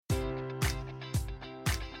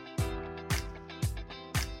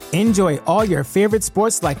Enjoy all your favorite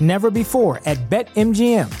sports like never before at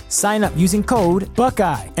BetMGM. Sign up using code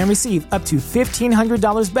Buckeye and receive up to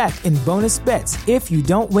 $1,500 back in bonus bets if you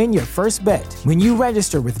don't win your first bet. When you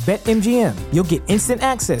register with BetMGM, you'll get instant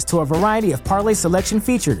access to a variety of parlay selection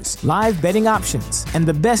features, live betting options, and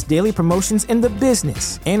the best daily promotions in the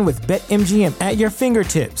business. And with BetMGM at your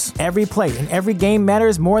fingertips, every play and every game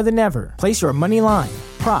matters more than ever. Place your money line,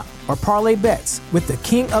 prop, or parlay bets with the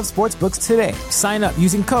king of sportsbooks today. Sign up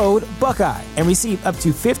using code Buckeye and receive up to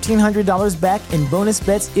 $1,500 back in bonus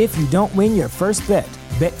bets if you don't win your first bet.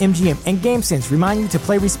 BetMGM and GameSense remind you to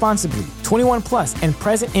play responsibly. 21 plus and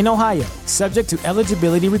present in Ohio, subject to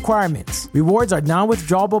eligibility requirements. Rewards are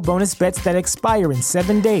non-withdrawable bonus bets that expire in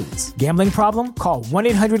 7 days. Gambling problem? Call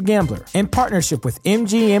 1-800-GAMBLER. In partnership with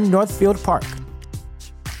MGM Northfield Park.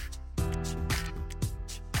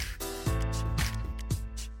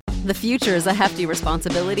 The future is a hefty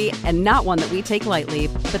responsibility and not one that we take lightly.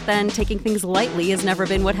 But then taking things lightly has never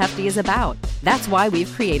been what Hefty is about. That's why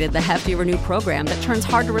we've created the Hefty Renew program that turns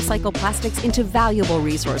hard-to-recycle plastics into valuable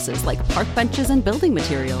resources like park benches and building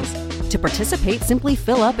materials. To participate, simply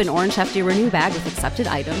fill up an orange Hefty Renew bag with accepted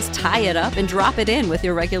items, tie it up, and drop it in with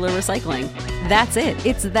your regular recycling. That's it.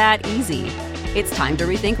 It's that easy. It's time to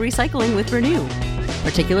rethink recycling with Renew.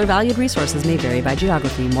 Particular valued resources may vary by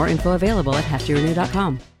geography. More info available at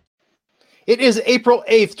heftyrenew.com. It is April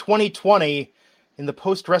 8th, 2020. In the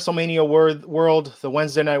post-WrestleMania world, the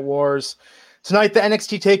Wednesday Night Wars. Tonight, the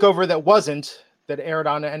NXT TakeOver that aired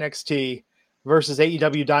on NXT versus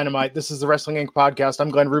AEW Dynamite. This is the Wrestling Inc. podcast. I'm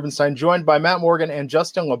Glenn Rubenstein, joined by Matt Morgan and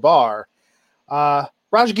Justin LaBar.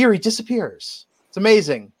 Raj Giri disappears. It's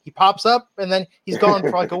amazing. He pops up, and then he's gone for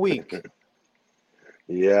like a week.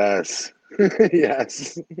 Yes.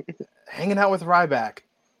 Yes. Hanging out with Ryback,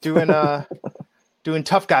 doing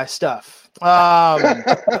tough guy stuff.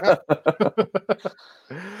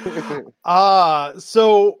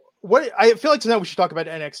 So what I feel like tonight we should talk about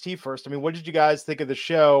NXT first. I mean, what did you guys think of the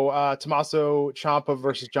show? Tommaso Ciampa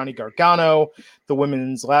versus Johnny Gargano, the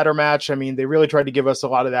women's ladder match. I mean, they really tried to give us a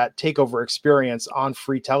lot of that takeover experience on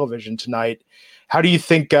free television tonight. How do you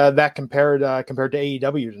think that compared to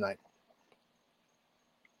AEW tonight?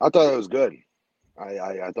 I thought it was good.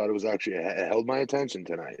 I thought it was actually it held my attention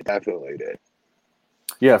tonight. It definitely did.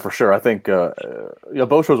 Yeah, for sure. I think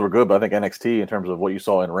both shows were good, but I think NXT, in terms of what you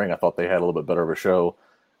saw in ring, I thought they had a little bit better of a show.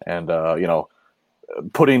 And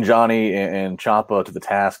putting Johnny and Ciampa to the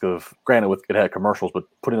task of, granted, it had commercials, but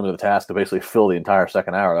putting them to the task to basically fill the entire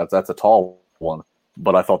second hour, that's a tall one.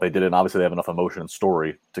 But I thought they did it, and obviously they have enough emotion and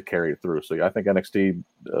story to carry it through. So yeah, I think NXT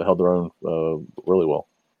held their own really well.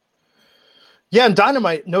 Yeah, and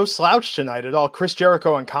Dynamite, no slouch tonight at all. Chris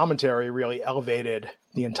Jericho on commentary really elevated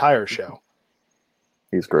the entire show.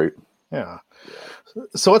 He's great. Yeah.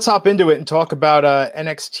 So let's hop into it and talk about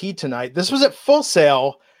NXT tonight. This was at Full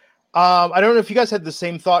Sail. I don't know if you guys had the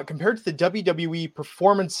same thought. Compared to the WWE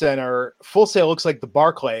Performance Center, Full Sail looks like the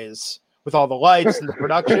Barclays with all the lights and the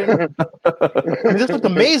production. I mean, this looked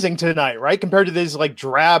amazing tonight, right? Compared to these like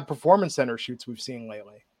drab Performance Center shoots we've seen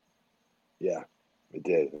lately. Yeah, it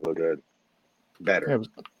did. It looked good. Better.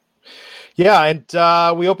 Yeah, and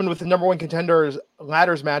we opened with the number one contenders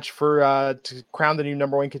ladders match to crown the new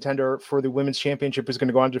number one contender for the women's championship, who's going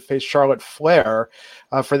to go on to face Charlotte Flair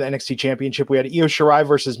for the NXT championship. We had Io Shirai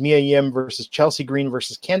versus Mia Yim versus Chelsea Green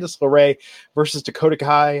versus Candice LeRae versus Dakota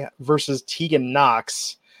Kai versus Tegan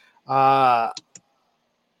Nox. Yeah,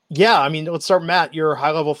 I mean, let's start, Matt, your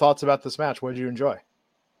high-level thoughts about this match. What did you enjoy?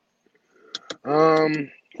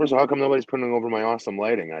 First of all, how come nobody's putting over my awesome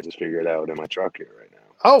lighting? I just figured out in my truck here right now.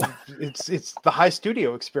 Oh, it's the high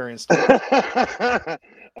studio experience. Freaking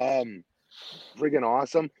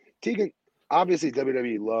awesome. Tegan, obviously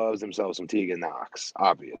WWE loves themselves some Tegan Nox,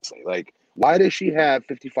 obviously. Like, why does she have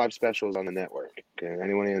 55 specials on the network? Can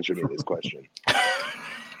anyone answer me this question?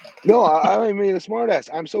 No, I mean, a smartass.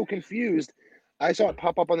 I'm so confused. I saw it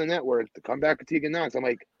pop up on the network, the comeback of Tegan Nox. I'm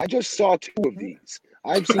like, I just saw 2 of these.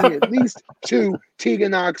 I've seen at least 2 Tegan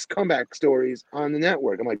Nox comeback stories on the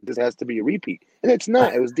network. I'm like, this has to be a repeat. And it's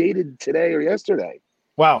not. It was dated today or yesterday.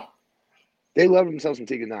 Wow. They love themselves some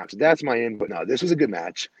Tegan Nox. That's my input. No, this was a good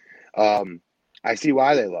match. I see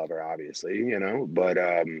why they love her, obviously, but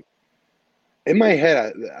in my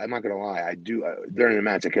head, I'm not going to lie. I do. During the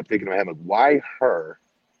match, I kept thinking in my head, like, why her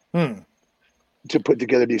to put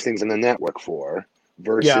together these things on the network for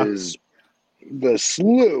versus the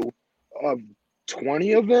slew of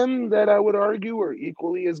 20 of them that I would argue are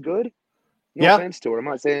equally as good. No offense to her. I'm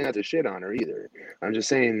not saying that to shit on her either. I'm just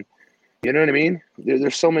saying, you know what I mean?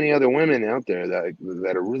 There's so many other women out there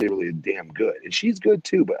that are really, really damn good. And she's good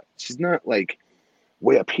too, but she's not like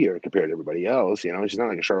way up here compared to everybody else. You know, she's not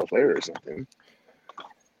like a Charlotte Flair or something.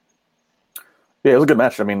 Yeah, it was a good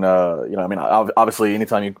match. I mean, obviously,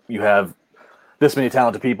 anytime you have this many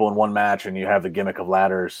talented people in one match and you have the gimmick of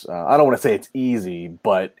ladders, I don't want to say it's easy,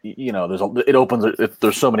 but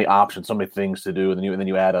there's so many options, so many things to do, and then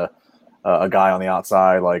you add a guy on the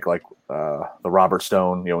outside like the Robert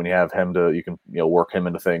Stone. You know, when you have him you can work him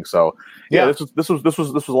into things. So yeah, this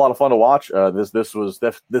was a lot of fun to watch.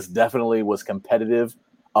 This definitely was competitive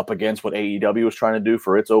up against what AEW was trying to do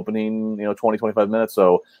for its opening 20-25 minutes.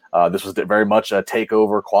 So this was very much a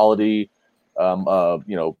takeover quality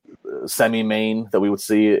semi-main that we would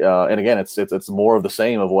see. And again, it's more of the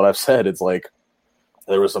same of what I've said. It's like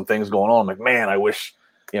there was some things going on. I'm like, man, I wish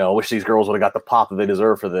these girls would have got the pop that they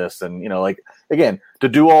deserve for this. And, again, to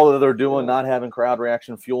do all that they're doing, not having crowd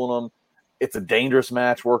reaction, fueling them, it's a dangerous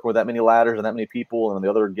match working with that many ladders and that many people and the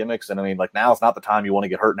other gimmicks. And I mean, like, now it's not the time you want to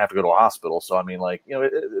get hurt and have to go to a hospital. So, I mean, like,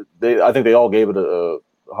 I think they all gave it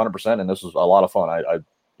 100%, and this was a lot of fun. I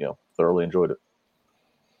thoroughly enjoyed it.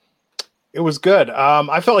 It was good.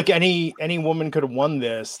 I felt like any woman could have won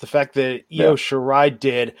this. The fact that Io Shirai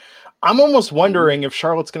did, I'm almost wondering if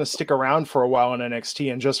Charlotte's going to stick around for a while in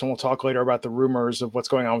NXT. And Justin will talk later about the rumors of what's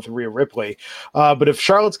going on with Rhea Ripley. But if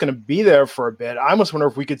Charlotte's going to be there for a bit, I almost wonder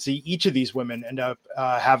if we could see each of these women end up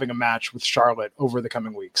having a match with Charlotte over the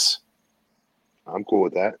coming weeks. I'm cool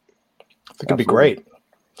with that. I think it'd be great.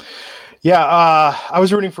 Yeah, I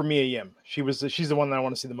was rooting for Mia Yim. She's the one that I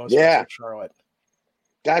want to see the most. Yeah, with Charlotte.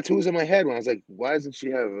 That's who was in my head when I was like, why doesn't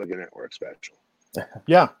she have like a network special?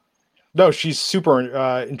 Yeah. No, she's super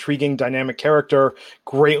intriguing, dynamic character,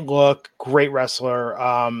 great look, great wrestler.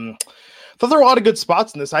 Thought there were a lot of good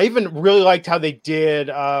spots in this. I even really liked how they did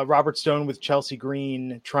Robert Stone with Chelsea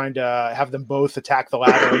Green, trying to have them both attack the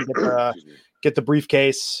ladder and get the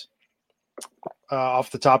briefcase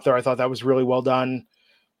off the top there. I thought that was really well done.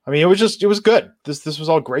 I mean, it was good. This was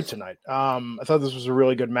all great tonight. I thought this was a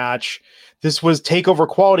really good match. This was takeover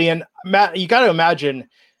quality. And Matt, you got to imagine,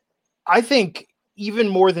 I think even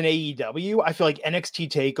more than AEW, I feel like NXT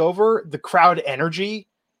TakeOver, the crowd energy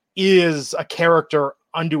is a character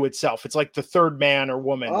unto itself. It's like the third man or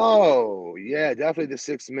woman. Oh, yeah, definitely the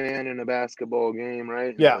sixth man in a basketball game,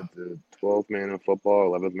 right? Yeah. The 12th man in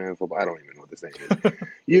football, 11th man in football. I don't even know what this thing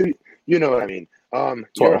is. You know what I mean.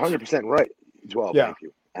 You're 100% right. 12, yeah. Thank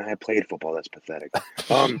you. And I played football. That's pathetic.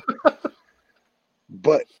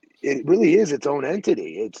 But it really is its own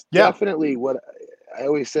entity. It's definitely what I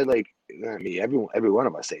always said. Like, I mean, every one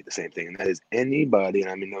of us say the same thing, and that is anybody.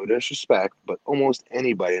 And I mean, no disrespect, but almost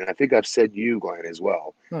anybody. And I think I've said you, Glenn, as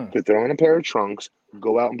well. Could throw in a pair of trunks,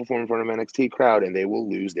 go out and perform in front of an NXT crowd, and they will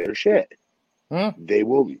lose their shit. They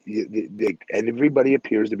will. And everybody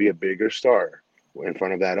appears to be a bigger star in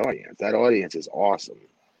front of that audience. That audience is awesome.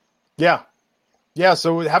 Yeah. Yeah,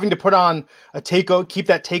 so having to put on keep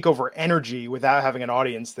that takeover energy without having an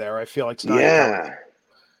audience there, I feel like it's not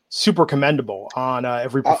super commendable on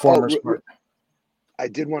every performer's part. I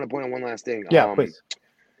did want to point out one last thing. Yeah, please.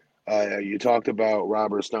 You talked about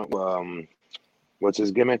Robert Stone. What's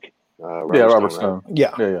his gimmick? Robert Stone.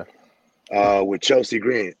 Right? Yeah. With Chelsea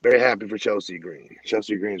Green. Very happy for Chelsea Green.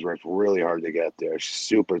 Chelsea Green's worked really hard to get there. She's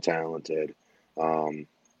super talented. I'm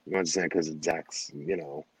not saying because of Zach's,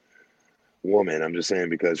 woman. I'm just saying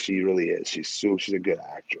because she really is. She's a good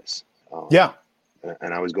actress. And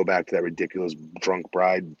I always go back to that ridiculous drunk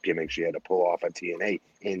bride gimmick she had to pull off at TNA,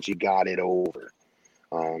 and she got it over.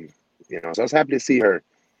 So I was happy to see her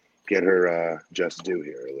get her just due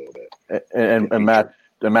here a little bit. And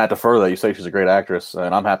Matt, to further, you say she's a great actress,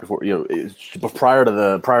 and I'm happy for But prior to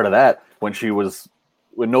that, when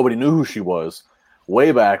nobody knew who she was,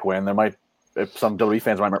 way back when, if some WWE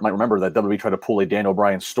fans might remember that WWE tried to pull a Daniel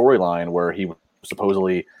Bryan storyline where he was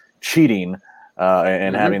supposedly cheating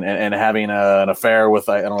and having an affair with,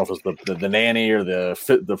 I don't know if it was the nanny or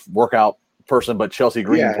the workout person, but Chelsea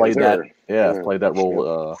Green played that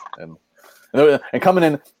role and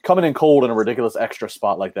coming in cold in a ridiculous extra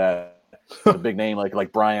spot like that, a big name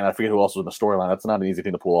like Bryan. I forget who else was in the storyline. That's not an easy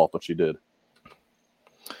thing to pull off, but she did.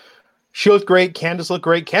 She looked great. Candice looked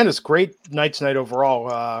great. Candice, great night tonight overall.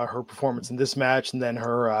 Her performance in this match and then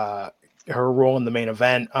her role in the main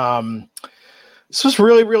event. This was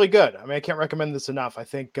really, really good. I mean, I can't recommend this enough. I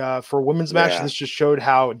think for a women's match, this just showed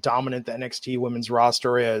how dominant the NXT women's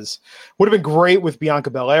roster is. Would have been great with Bianca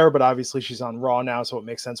Belair, but obviously she's on Raw now, so it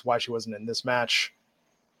makes sense why she wasn't in this match.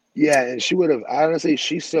 Yeah, and she would have, honestly,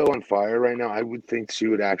 she's so on fire right now. I would think she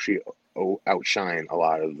would actually outshine a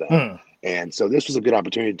lot of them. And so this was a good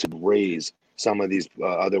opportunity to raise some of these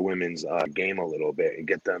other women's game a little bit and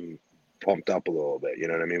get them pumped up a little bit. You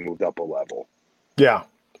know what I mean? Moved up a level. Yeah.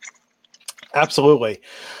 Absolutely.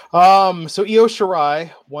 So Io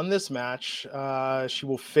Shirai won this match. She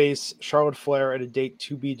will face Charlotte Flair at a date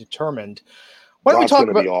to be determined. Why don't we talk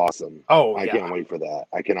about? That's going to be awesome. Oh, I can't wait for that.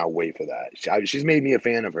 I cannot wait for that. She's made me a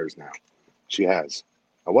fan of hers now. She has.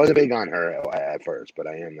 I wasn't big on her at first, but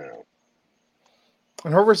I am now.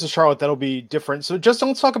 And her versus Charlotte, that'll be different. So Justin,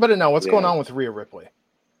 let's talk about it now. What's going on with Rhea Ripley?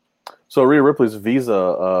 So Rhea Ripley's visa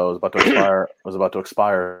was about to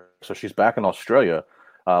expire. So she's back in Australia.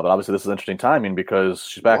 But obviously this is interesting timing because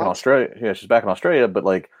she's back in Australia. Yeah, she's back in Australia, but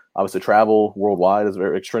like obviously travel worldwide is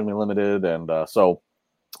extremely limited. And so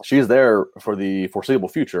she's there for the foreseeable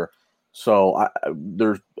future. So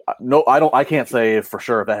I can't say for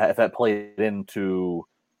sure if that played into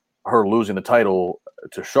her losing the title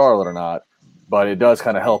to Charlotte or not, but it does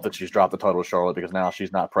kind of help that she's dropped the title to Charlotte because now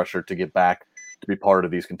she's not pressured to get back to be part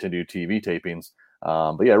of these continued TV tapings.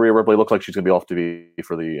 But yeah, Rhea Ripley looks like she's going to be off TV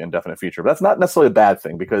for the indefinite future. But that's not necessarily a bad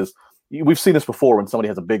thing because we've seen this before when somebody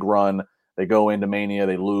has a big run, they go into Mania,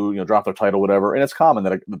 they lose, drop their title, whatever, and it's common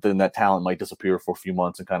that then that talent might disappear for a few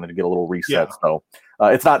months and kind of get a little reset. Yeah. So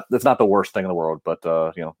it's not the worst thing in the world, but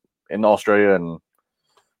in Australia, and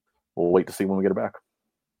we'll wait to see when we get her back.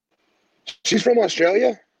 She's from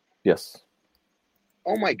Australia? Yes.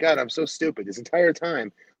 Oh my God, I'm so stupid. This entire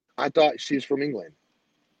time, I thought she's from England.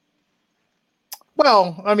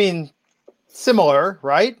 Well, I mean, similar,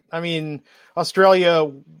 right? I mean,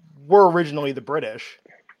 Australia were originally the British.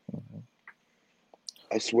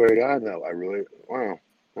 I swear to God, no. Wow.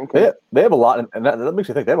 Okay. They have a lot, and that makes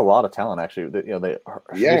you think they have a lot of talent. Actually,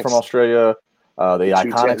 she's from Australia. The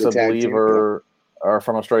Iconics, I believe, are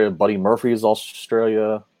from Australia. Buddy Murphy's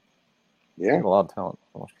Australia. Yeah, they have a lot of talent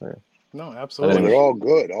from Australia. No, absolutely. And they're all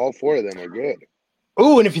good. All four of them are good.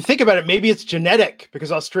 Oh, and if you think about it, maybe it's genetic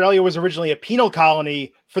because Australia was originally a penal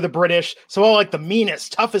colony for the British. So all like the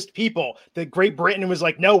meanest, toughest people, the Great Britain was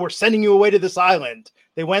like, no, we're sending you away to this island.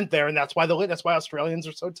 They went there, and that's why Australians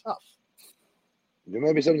are so tough. There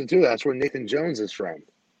might be something to that's where Nathan Jones is from.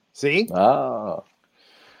 See? Oh.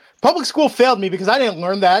 Public school failed me because I didn't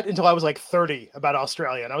learn that until I was like 30 about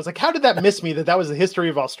Australia. And I was like, how did that miss me that was the history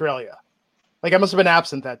of Australia? Like I must have been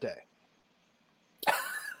absent that day.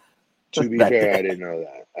 To be fair, I didn't know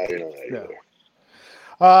that. Either.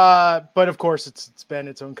 But of course, it's been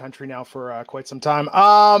its own country now for quite some time.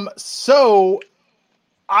 So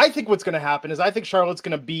I think what's going to happen is I think Charlotte's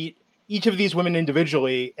going to beat each of these women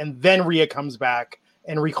individually, and then Rhea comes back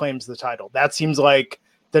and reclaims the title. That seems like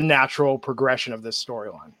the natural progression of this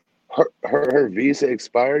storyline. Her visa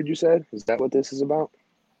expired, you said? Is that what this is about?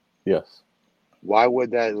 Yes. Why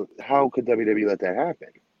would that? How could WWE let that happen?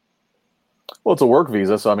 Well, it's a work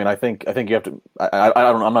visa, so I mean, I think you have to.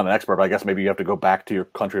 I'm not an expert, but I guess maybe you have to go back to your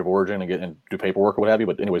country of origin and do paperwork or what have you.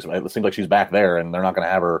 But anyways, it seems like she's back there, and they're not going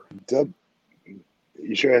to have her.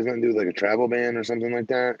 You sure it has nothing to do with like a travel ban or something like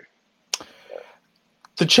that?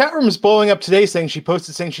 The chat room is blowing up today saying she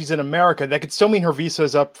posted saying she's in America. That could still mean her visa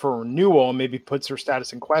is up for renewal and maybe puts her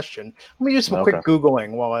status in question. Let me do some quick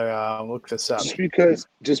Googling while I look this up. Just because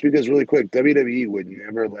really quick, WWE would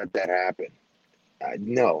never let that happen.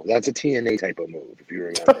 No, that's a TNA type of move, if you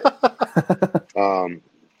remember.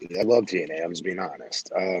 I love TNA, I'm just being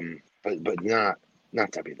honest. But not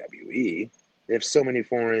WWE. They have so many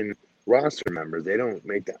foreign roster members, they don't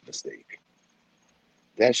make that mistake.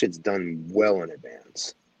 That shit's done well in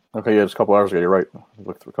advance. Okay, yeah, just a couple hours ago, you're right.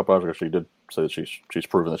 A couple hours ago, she did say that she's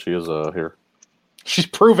proven that she is here. She's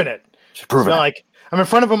proven it. She's proven it. Like, I'm in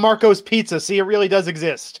front of a Marco's Pizza. See, it really does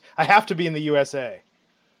exist. I have to be in the USA.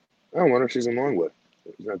 I wonder if she's in Longwood.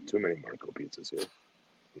 There's not too many Marco pizzas here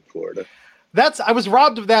in Florida. I was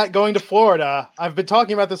robbed of that going to Florida. I've been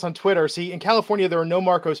talking about this on Twitter. See, in California, there are no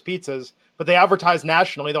Marco's Pizzas, but they advertise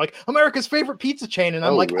nationally. They're like, America's favorite pizza chain. And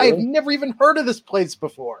I'm like, really? I've never even heard of this place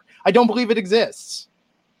before. I don't believe it exists.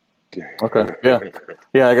 Okay.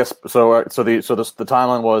 Yeah. I guess so. The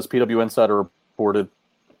timeline was PW Insider reported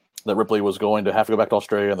that Ripley was going to have to go back to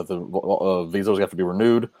Australia and that the visa was going to have to be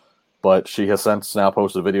renewed. But she has since now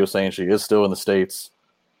posted a video saying she is still in the States.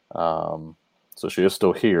 So she is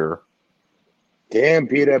still here. Damn,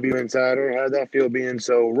 PW Insider. How'd that feel being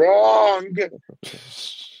so wrong?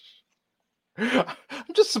 I'm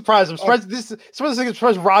just surprised. I'm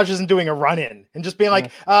surprised Raj isn't doing a run-in and just being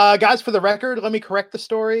like, guys, for the record, let me correct the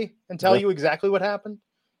story and tell you exactly what happened.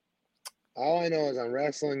 All I know is on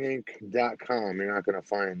WrestlingInc.com, you're not going to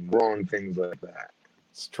find wrong things like that.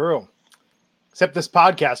 It's true. Except this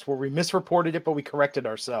podcast where we misreported it, but we corrected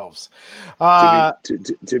ourselves.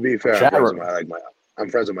 To be fair, I'm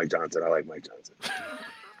friends with Mike Johnson. I like Mike Johnson.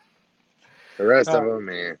 The rest of them,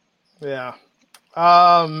 man. Yeah.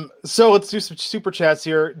 So let's do some super chats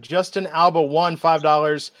here. Justin Alba won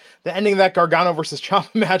 $5. The ending of that Gargano versus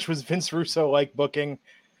Ciampa match was Vince Russo like booking.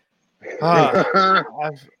 I've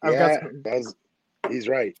got some... he's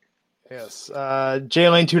right. Yes. Jay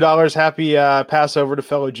Lane, $2. Happy Passover to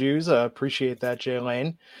fellow Jews. Appreciate that, Jay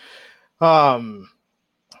Lane.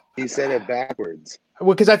 He said it backwards.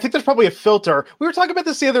 Well, because I think there's probably a filter. We were talking about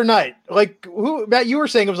this the other night. Like, Matt, you were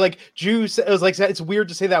saying it was like Jews. It was like, it's weird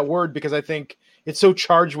to say that word because I think it's so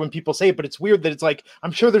charged when people say it, but it's weird that it's like,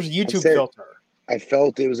 I'm sure there's a YouTube filter. I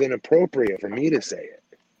felt it was inappropriate for me to say it.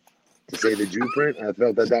 To say the Jew print, I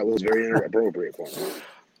felt that was very inappropriate for me.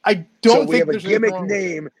 I don't think we have a gimmick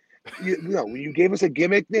name. When you gave us a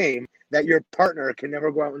gimmick name that your partner can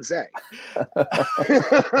never go out and say.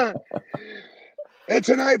 And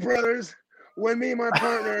tonight, brothers, when me and my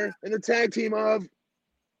partner in the tag team of,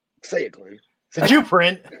 say it, Clint. The Jew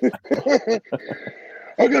print.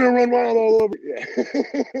 I'm going to run wild all over.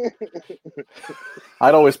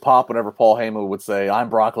 I'd always pop whenever Paul Heyman would say, I'm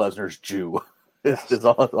Brock Lesnar's Jew. It's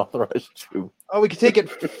authorized Jew. Oh, we could take it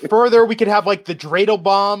further. We could have like the Dreidel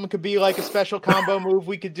Bomb could be like a special combo move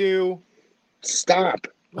we could do. Stop.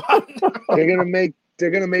 They're gonna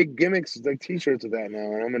make gimmicks like T-shirts of that now,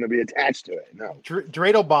 and I'm gonna be attached to it. No,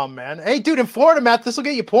 Dreidel Bomb, man. Hey, dude, in Florida, Matt, this will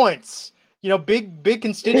get you points. You know, big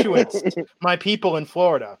constituents. My people in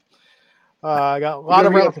Florida. I got a lot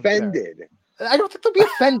of relatives offended. There. I don't think they'll be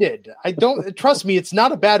offended. I don't trust me. It's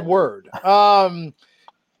not a bad word.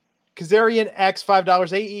 Kazarian X, $5.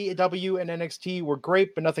 AEW and NXT were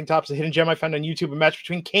great, but nothing tops the hidden gem I found on YouTube, a match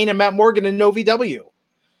between Kane and Matt Morgan and No VW.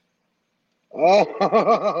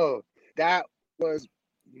 Oh, that was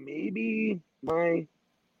maybe my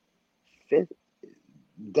fifth.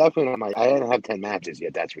 Definitely not my. I didn't have 10 matches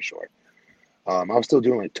yet, that's for sure. I was still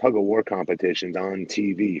doing like tug of war competitions on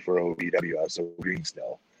TV for OVW. I was so green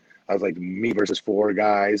still. I was like me versus 4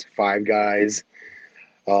 guys, 5 guys.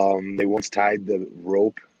 They once tied the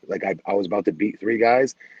rope. Like I was about to beat 3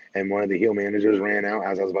 guys, and one of the heel managers ran out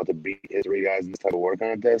as I was about to beat his 3 guys in this type of war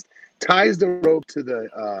contest. Ties the rope to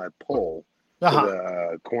the pole, to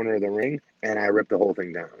the corner of the ring, and I ripped the whole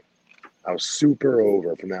thing down. I was super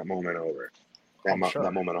over from that moment over. That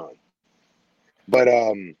moment on. But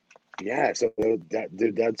yeah, so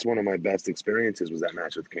that's one of my best experiences was that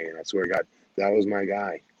match with Kane. I swear to God, that was my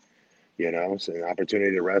guy. You know, so an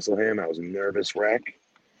opportunity to wrestle him. I was a nervous wreck.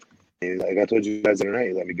 Like I told you guys the other night,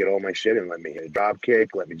 he let me get all my shit and let me hit a drop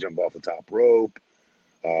kick, let me jump off the top rope,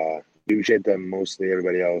 do shit that mostly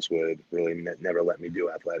everybody else would really never let me do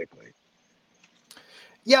athletically.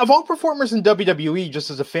 Yeah, of all performers in WWE, just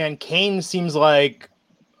as a fan, Kane seems like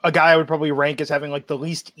a guy I would probably rank as having like the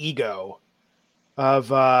least ego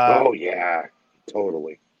of. Oh yeah,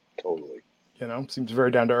 totally. You know, seems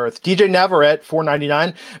very down to earth. DJ Navarrete,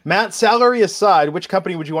 $4.99. Matt, salary aside, which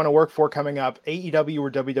company would you want to work for coming up? AEW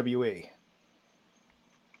or WWE?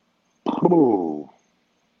 Ooh.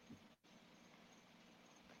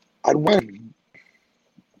 I'd want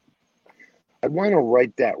to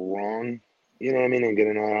right that wrong. You know what I mean? And get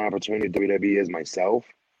another opportunity at WWE as myself.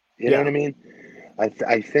 You know what I mean?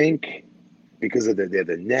 I think because of they have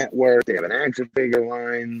the network, they have an action figure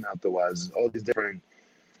line, otherwise all these different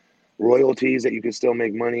royalties that you can still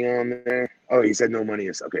make money on there. Oh, he said no money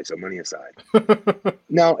aside. Okay, so money aside.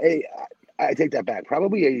 No, I take that back.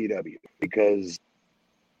 Probably AEW because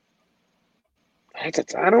I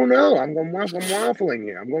don't know. I'm waffling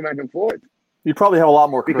here. I'm going back and forth. You'd probably have a lot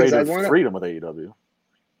more creative freedom with AEW.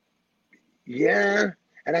 Yeah,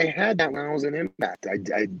 and I had that when I was in Impact.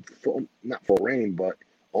 I not full reign, but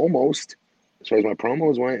almost as far as my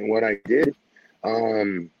promos went and what I did.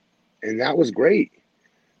 And that was great.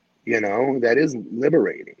 You know, that is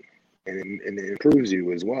liberating and it improves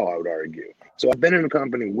you as well, I would argue. So I've been in a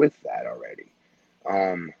company with that already.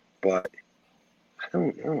 But I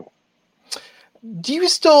don't know. Do you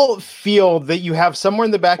still feel that you have somewhere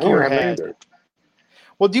in the back of your head?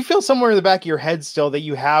 Well, do you feel somewhere in the back of your head still that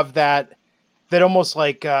you have that almost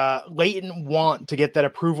like latent want to get that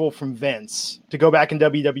approval from Vince to go back in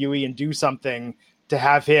WWE and do something to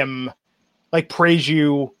have him like praise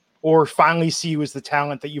you or finally see you as the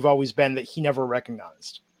talent that you've always been that he never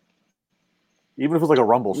recognized? Even if it was like a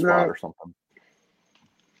Rumble spot or something.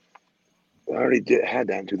 I already had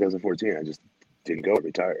that in 2014. I just didn't go.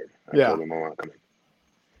 Retired. I told him I'm not coming.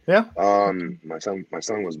 Yeah. My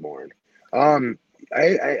son was born.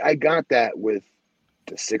 I got that with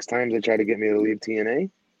the 6 times they tried to get me to leave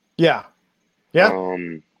TNA. Yeah. Yeah.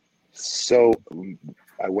 So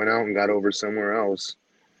I went out and got over somewhere else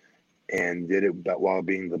and did it while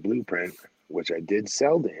being the Blueprint, which I did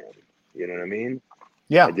sell to him. You know what I mean?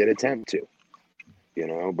 Yeah. I did attempt to, you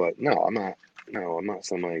know, but no, I'm not. No, I'm not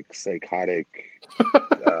some like psychotic.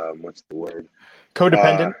 What's the word?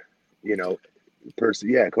 Codependent. Person.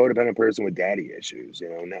 Yeah, codependent person with daddy issues.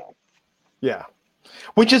 No. Yeah.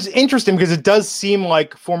 Which is interesting because it does seem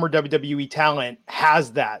like former WWE talent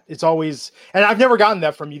has that. It's always, and I've never gotten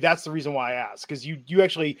that from you. That's the reason why I ask, because you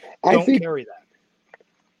actually don't carry that.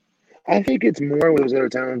 I think it's more with those other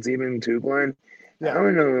talents, even too, Glenn. Yeah. I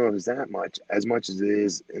don't know if it's that much, as much as it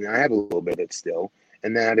is, and I have a little bit of it still,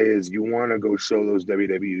 and that is you want to go show those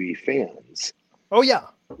WWE fans. Oh yeah.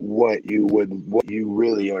 What you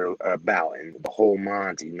really are about, and the whole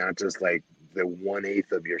Monty, not just like the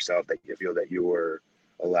 1/8 of yourself that you feel that you were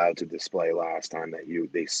allowed to display last time that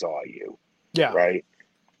they saw you. Yeah. Right.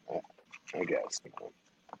 I guess.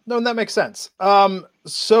 No, that makes sense.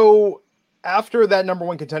 So after that number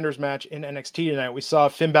one contenders match in NXT tonight, we saw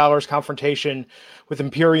Finn Balor's confrontation with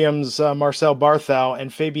Imperium's Marcel Barthel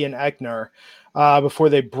and Fabian Aichner before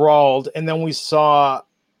they brawled. And then we saw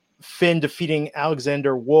Finn defeating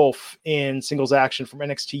Alexander Wolf in singles action from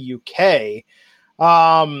NXT UK.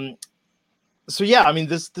 So yeah, I mean,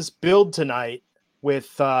 this build tonight with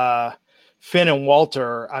Finn and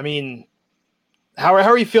Walter, I mean, how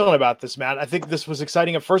are you feeling about this, Matt? I think this was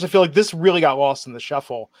exciting at first. I feel like this really got lost in the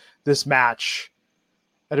shuffle, this match,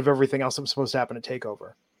 out of everything else that was supposed to happen at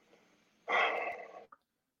TakeOver.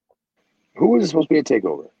 Who was it supposed to be at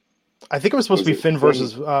TakeOver? I think it was supposed to be Finn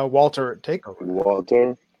versus Walter at TakeOver.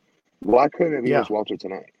 Walter? Why couldn't it be just Walter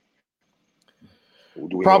tonight?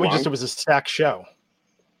 Probably just it was a stacked show.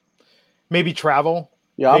 Maybe travel.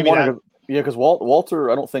 Yeah, I'm wondering. Because Walter,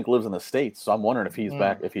 I don't think lives in the States, so I'm wondering if he's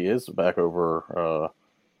back. If he is back over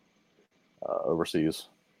overseas.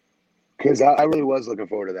 Because I really was looking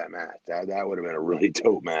forward to that match. That would have been a really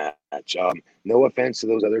dope match. No offense to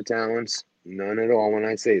those other talents, none at all when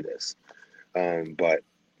I say this. But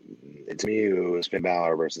to me, it was Finn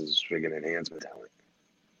Balor versus friggin' enhancement talent.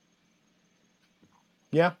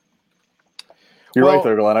 Yeah. You're right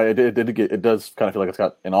there, Glenn. It does kind of feel like it's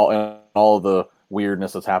got in all of the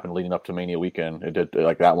weirdness that's happened leading up to Mania weekend. It did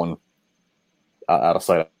like that one out of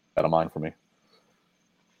sight, out of mind for me.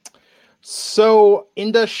 So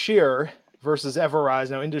Indus Sher versus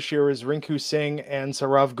Everrise. Now Indus Sher is Rinku Singh and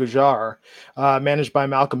Saurav Gujar, managed by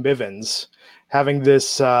Malcolm Bivens, having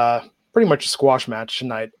this pretty much a squash match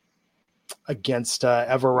tonight against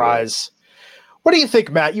Everrise. What do you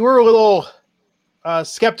think, Matt? You were a little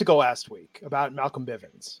skeptical last week about Malcolm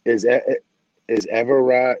Bivens. Is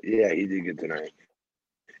Everrise? Yeah, he did good tonight.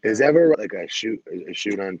 Is ever like a shoot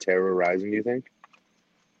on Terror Rising? Do you think?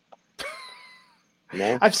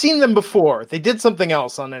 No, I've seen them before. They did something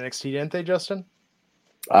else on NXT, didn't they, Justin?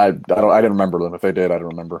 I didn't remember them. If they did, I don't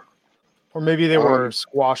remember. Or maybe they were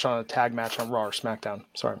squash on a tag match on Raw or SmackDown.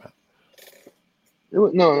 Sorry, Matt.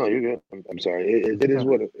 No, you're good. I'm sorry. It is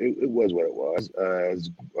what it was. What it was, as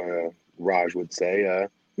Raj would say.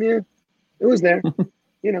 Yeah, it was there.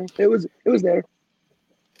 It was there.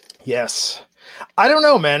 Yes. I don't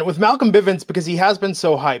know, man. With Malcolm Bivens, because he has been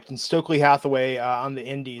so hyped, and Stokely Hathaway on the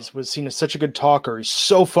Indies was seen as such a good talker. He's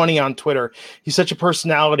so funny on Twitter. He's such a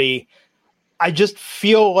personality. I just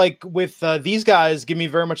feel like with these guys, give me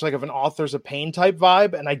very much like of an Authors of Pain type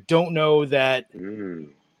vibe, and I don't know that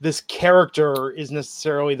this character is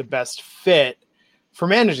necessarily the best fit for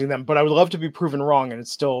managing them, but I would love to be proven wrong, and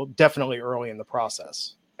it's still definitely early in the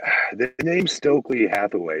process. The name Stokely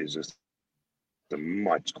Hathaway is just a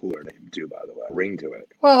much cooler name too, by the way. Ring to it.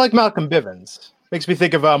 Well, I like Malcolm Bivens. Makes me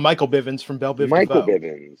think of Michael Bivens from Belle Biv Michael DeVoe.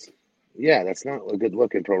 Bivens. Yeah, that's not a good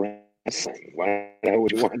look in pro wrestling. Why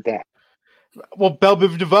would you want that? Well, Belle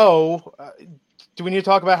Biv DeVoe, do we need to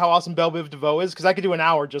talk about how awesome Belle Biv DeVoe is? Because I could do an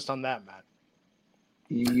hour just on that, Matt.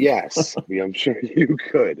 Yes, I'm sure you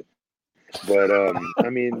could. But, I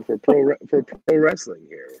mean, for pro wrestling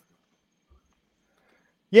here.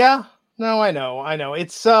 Yeah, no, I know.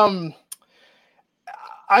 It's, I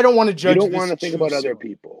don't want to judge. You don't want to think about other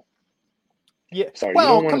people. Yeah. Sorry,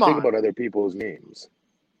 well, you don't want to think about other people's names.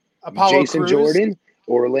 Apollo Jason Crews? Jordan,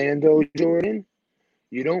 Orlando Jordan.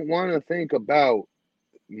 You don't want to think about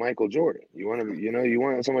Michael Jordan. You want to, you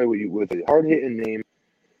want somebody with a hard hitting name.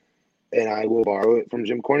 And I will borrow it from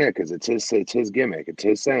Jim Cornette because it's his gimmick, it's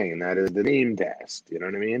his saying, and that is the name test. You know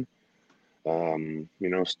what I mean?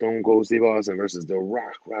 Stone Cold Steve Austin versus The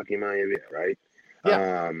Rock, Rocky Maivia, right?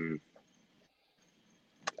 Yeah.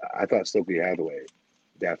 I thought Stokely Hathaway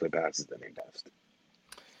definitely passes the name test.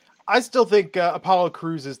 I still think Apollo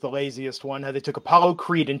Crews is the laziest one. How they took Apollo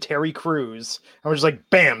Creed and Terry Crews and we're just like,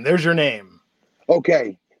 bam, there's your name.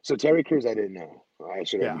 Okay, so Terry Crews, I didn't know. I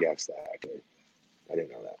should have guessed that. Actually, I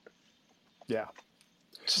didn't know that. Yeah,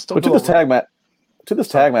 which of the tag match? to this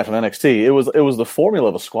tag match on NXT, it was the formula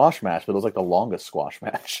of a squash match, but it was like the longest squash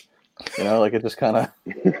match. You know, like it just kind of,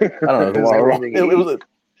 I don't know.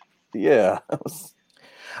 Yeah.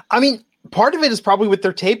 I mean, part of it is probably with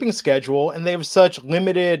their taping schedule, and they have such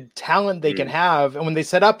limited talent they can have. And when they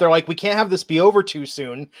set up, they're like, we can't have this be over too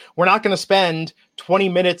soon. We're not going to spend 20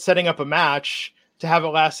 minutes setting up a match to have it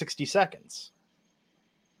last 60 seconds.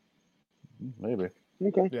 Maybe.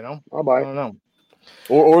 Okay. You know, I'll buy it. I don't know.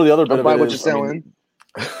 Or the other bit I'll of buy it what is, you're selling.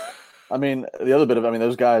 I mean, the other bit of,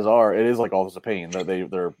 those guys it is like Authors of Pain.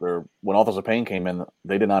 They're when Authors of Pain came in,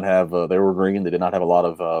 they did not have, they were green. They did not have a lot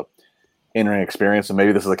of in-ring experience. And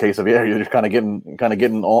maybe this is a case of, you're just kind of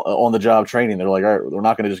getting on the job training. They're like, all right, we're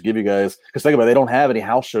not going to just give you guys, because think about it, they don't have any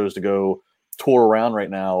house shows to go tour around right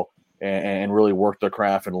now and really work their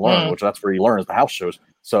craft and learn, which that's where you learn is the house shows.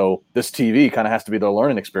 So this TV kind of has to be their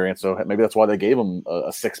learning experience. So maybe that's why they gave them a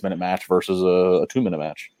 6-minute match versus a 2-minute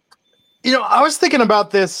match. You know, I was thinking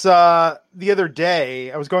about this the other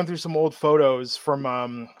day. I was going through some old photos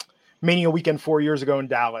from Mania Weekend 4 years ago in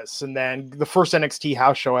Dallas, and then the first NXT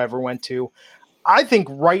house show I ever went to. I think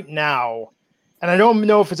right now, and I don't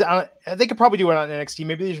know if it's on, they could probably do it on NXT.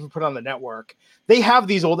 Maybe they should put it on the network. They have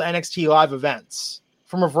these old NXT live events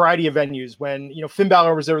from a variety of venues. When Finn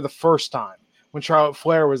Balor was there the first time, when Charlotte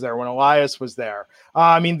Flair was there, when Elias was there.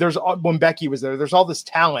 When Becky was there. There's all this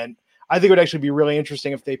talent. I think it would actually be really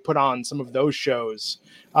interesting if they put on some of those shows.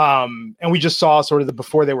 And we just saw sort of the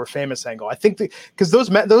before they were famous angle. I think because those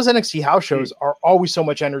NXT house shows are always so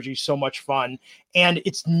much energy, so much fun. And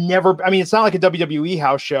it's never, it's not like a WWE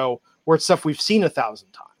house show where it's stuff we've seen 1,000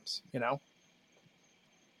 times, Yeah.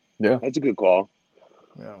 That's a good call.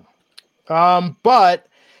 Yeah. But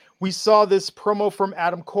we saw this promo from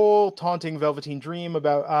Adam Cole taunting Velveteen Dream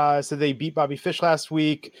about, so they beat Bobby Fish last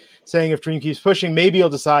week, saying if Dream keeps pushing, maybe he'll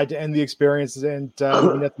decide to end the experience and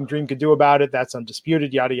nothing Dream could do about it. That's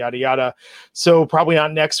undisputed, yada, yada, yada. So probably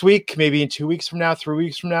not next week, maybe in 2 weeks from now, 3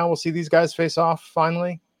 weeks from now, we'll see these guys face off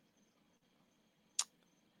finally.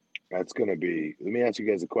 That's going to be, let me ask you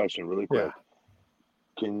guys a question really quick.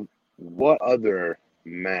 Yeah. What other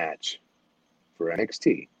match for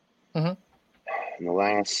NXT in the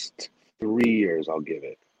last 3 years, I'll give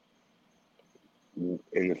it,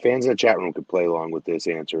 and the fans in the chat room could play along with this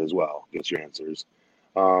answer as well, get your answers.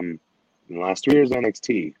 In the last 3 years of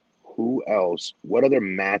NXT, who else, what other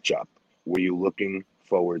matchup were you looking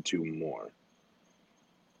forward to more?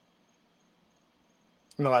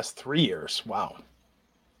 In the last 3 years, wow.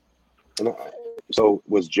 So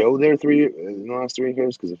was Joe there in the last 3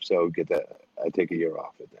 years? Because if so, get that. I take a year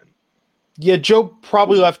off it then. Yeah, Joe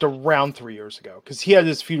probably left around 3 years ago because he had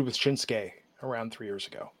his feud with Shinsuke around 3 years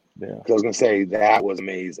ago. Yeah, I was gonna say that was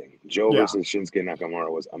amazing. Joe versus Shinsuke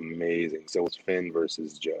Nakamura was amazing. So it's Finn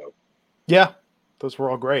versus Joe. Yeah, those were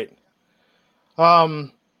all great.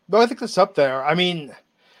 But I think that's up there.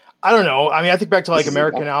 I don't know. I think back to like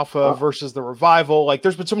American Alpha versus the Revival. Like,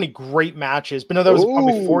 there's been so many great matches. But no, that was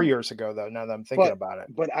probably 4 years ago, though, now that I'm thinking about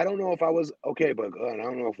it. But I don't know if I was okay. But I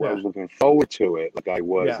don't know if I was looking forward to it like I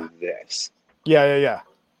was this. Yeah.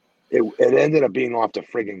 It ended up being off the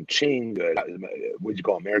friggin' chain good. What'd you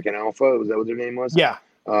call it, American Alpha? Was that what their name was? Yeah.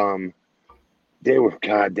 They were,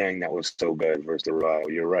 god dang, that was so good versus the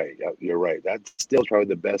Revival. You're right. That's still probably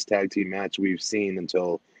the best tag team match we've seen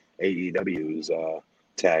until AEW's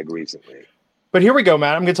tag recently. But here we go,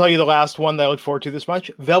 Matt. I'm going to tell you the last one that I look forward to this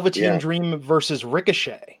much. Velveteen Dream versus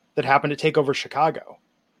Ricochet that happened to TakeOver Chicago.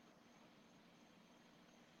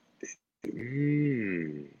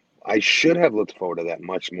 I should have looked forward to that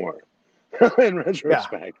much more in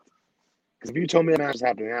retrospect. Because if you told me that match was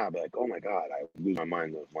happening now, I'd be like, oh my God, I would lose my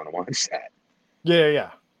mind to want to watch that.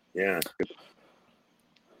 Yeah. Yeah,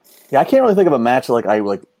 I can't really think of a match like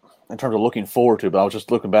in terms of looking forward to, but I was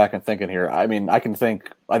just looking back and thinking here. I think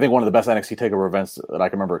one of the best NXT TakeOver events that I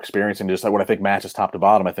can remember experiencing, just like what I think matches top to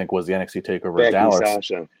bottom, I think was the NXT TakeOver Dallas.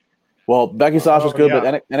 Sasha. Well, Becky Sasha's good,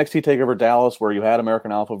 but NXT TakeOver Dallas, where you had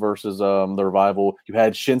American Alpha versus the Revival, you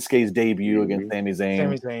had Shinsuke's debut against Sami Zayn.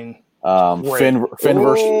 Finn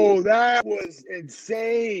versus. Oh, that was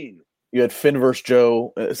insane. You had Finn versus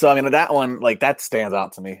Joe. So that one, that stands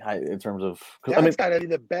out to me in terms of. That's gotta be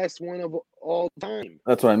the best one of all time.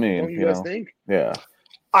 That's what I mean. Don't you guys think? Yeah.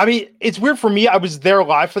 It's weird for me. I was there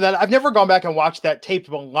live for that. I've never gone back and watched that tape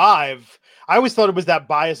live. I always thought it was that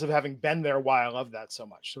bias of having been there why I love that so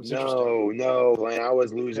much. So No. Man, I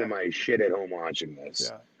was losing my shit at home watching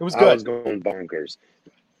this. Yeah, it was good. I was going bonkers.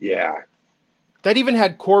 Yeah. That even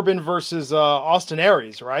had Corbin versus Austin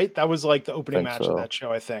Aries, right? That was like the opening match of that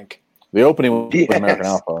show, I think. The opening was American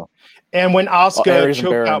Alpha. And when Asuka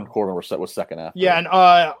choked out Corbin was second after. Yeah, and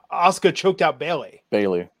Asuka choked out Bayley.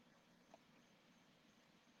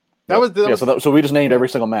 So we just named every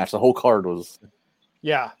single match. The whole card was.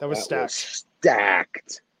 Yeah, that was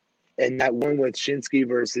stacked. And that one with Shinsuke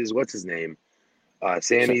versus what's his name,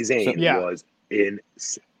 Sami Zayn was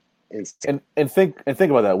insane. And think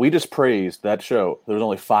about that. We just praised that show. There was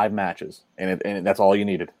only 5 matches, and that's all you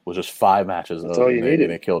needed was just 5 matches. That's all you needed.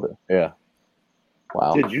 And they killed it. Yeah.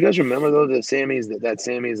 Wow. Did you guys remember though that Sami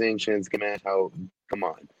Zayn Shinsuke match? How come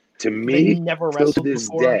on? To me, never still to this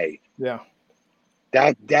before. day, yeah.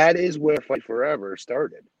 That is where Fight Forever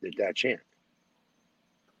started. That chant.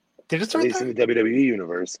 Did it start? At least in the WWE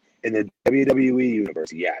universe. In the WWE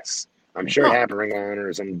universe, yes. I'm sure it happened Ring of Honor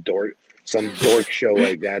or some dork show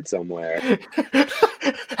like that somewhere.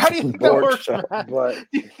 How do you think that works? But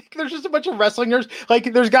there's just a bunch of wrestling nerds.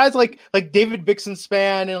 Like there's guys like David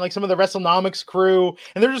Bixenspan and like some of the WrestleNomics crew,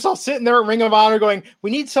 and they're just all sitting there at Ring of Honor going,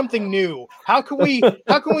 "We need something new. How can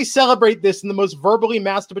we celebrate this in the most verbally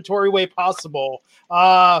masturbatory way possible?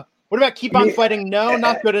 What about keep on fighting? No,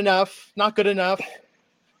 not good enough. Not good enough.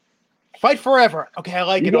 Fight forever. Okay, I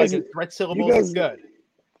like it. Like threat syllables is good."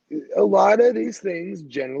 A lot of these things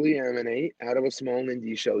generally emanate out of a small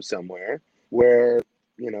indie show somewhere where,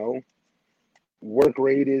 work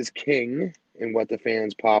rate is king and what the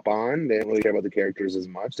fans pop on. They don't really care about the characters as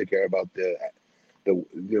much. They care about the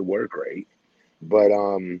work rate. But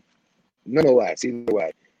nonetheless, either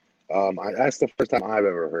way, that's the first time I've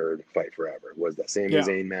ever heard Fight Forever was that Sami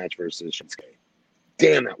Zayn match versus Shinsuke.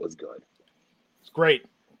 Damn, that was good. It's great.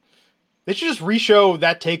 They should just re-show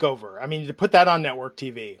that takeover. I mean, to put that on network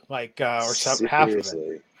TV, or half of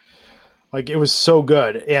it. Like it was so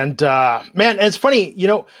good. And man, it's funny, you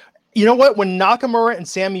know what? When Nakamura and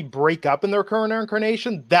Sami break up in their current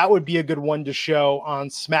incarnation, that would be a good one to show on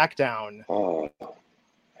SmackDown. Oh,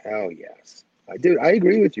 hell yes. I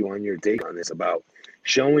agree with you on your take on this about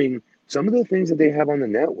showing some of the things that they have on the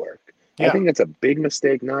network. Yeah. I think it's a big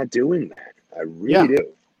mistake not doing that. I really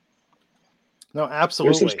do. No,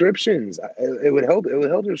 absolutely. Their subscriptions. It would help. It would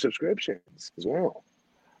help their subscriptions as well.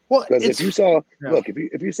 Well, because if you saw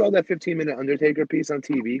that 15-minute Undertaker piece on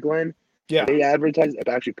TV, Glenn, they advertised.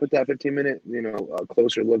 Actually, put that 15-minute, a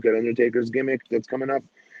closer look at Undertaker's gimmick that's coming up.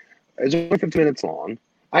 It's only 15 minutes long.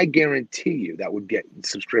 I guarantee you that would get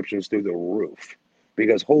subscriptions through the roof.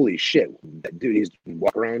 Because holy shit, that dude, he's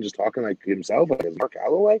walking around just talking like himself, like his Mark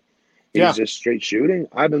Calloway. He's just straight shooting.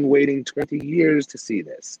 I've been waiting 20 years to see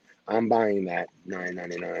this. I'm buying that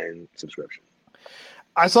 $9.99 subscription.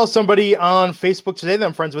 I saw somebody on Facebook today that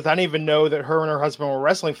I'm friends with. I didn't even know that her and her husband were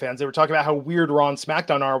wrestling fans. They were talking about how weird Raw and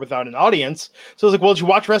SmackDown are without an audience. So I was like, well, did you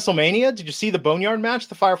watch WrestleMania? Did you see the Boneyard match,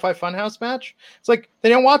 the Firefly Funhouse match? It's like, they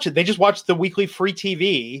didn't watch it. They just watched the weekly free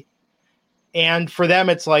TV. And for them,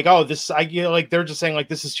 it's like, oh, they're just saying like,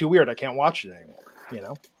 this is too weird. I can't watch it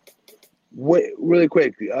anymore, Wait, really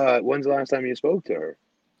quick. When's the last time you spoke to her?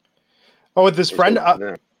 Oh, with this friend?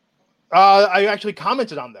 I actually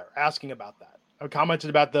commented on there asking about that. I commented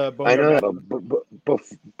about the. I know, but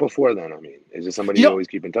before then, I mean, is it somebody you always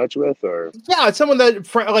keep in touch with, or? Yeah, it's someone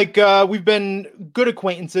that we've been good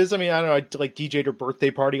acquaintances. I mean, I don't know, I like DJ'd her birthday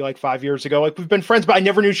party like 5 years ago. Like we've been friends, but I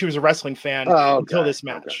never knew she was a wrestling fan until this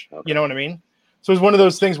match. Okay. You know what I mean? So it was one of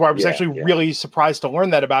those things where I was really surprised to learn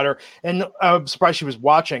that about her, and I'm surprised she was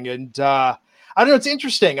watching. And I don't know, it's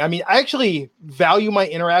interesting. I mean, I actually value my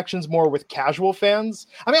interactions more with casual fans.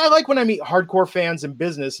 I mean, I like when I meet hardcore fans in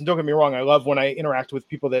business, and don't get me wrong, I love when I interact with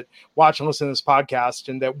people that watch and listen to this podcast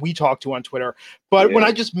and that we talk to on Twitter. But when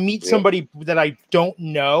I just meet somebody that I don't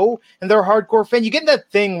know and they're a hardcore fan, you get that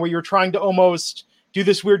thing where you're trying to almost do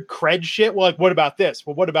this weird cred shit. Well, like, what about this?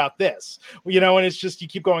 Well, what about this? And it's just, you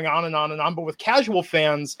keep going on and on and on. But with casual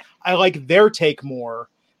fans, I like their take more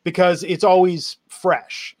because it's always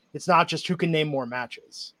fresh. It's not just who can name more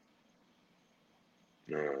matches.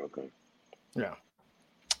 Oh, okay. Yeah.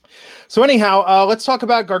 So anyhow, let's talk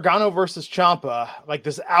about Gargano versus Ciampa, like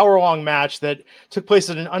this hour-long match that took place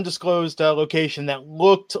at an undisclosed location that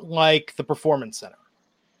looked like the Performance Center.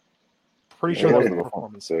 Pretty sure that was the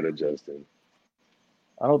Performance Center. So did Justin.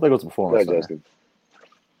 I don't think it was the Performance Center. Justin.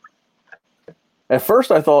 At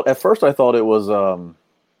first, I thought it was.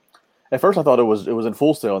 At first, I thought it was in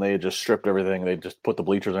Full Sail, and they had just stripped everything. They just put the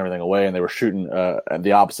bleachers and everything away, and they were shooting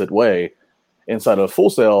the opposite way inside of Full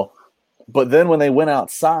Sail. But then when they went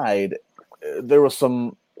outside, there was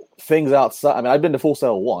some things outside. I mean, I've been to Full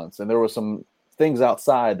Sail once, and there were some things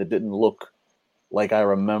outside that didn't look like I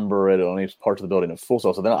remember it on these parts of the building of Full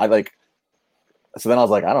Sail. So then I was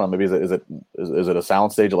like, I don't know, maybe is it a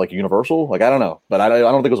soundstage at like Universal? Like, I don't know, but I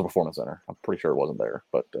don't think it was a Performance Center. I'm pretty sure it wasn't there,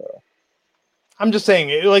 but. I'm just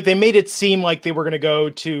saying, like, they made it seem like they were going to go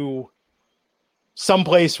to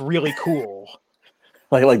someplace really cool.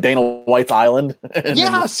 like Dana White's Island.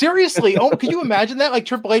 Yeah, seriously. Oh, can you imagine that? Like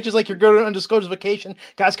Triple H is like, you're going on undisclosed vacation.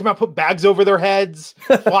 Guys come out, put bags over their heads,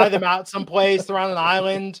 fly them out someplace. They're on an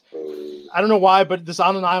island. I don't know why, but this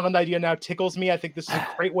on an island idea now tickles me. I think this is a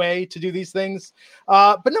great way to do these things.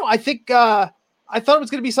 But no, I think I thought it was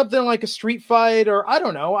going to be something like a street fight, or I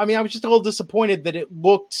don't know. I mean, I was just a little disappointed that it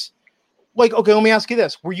looked like, okay, let me ask you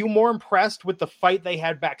this. Were you more impressed with the fight they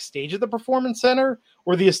had backstage at the Performance Center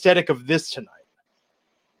or the aesthetic of this tonight?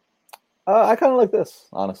 I kind of like this,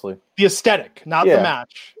 honestly. The aesthetic, not the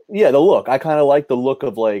match. Yeah, the look. I kind of like the look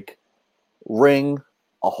of like ring,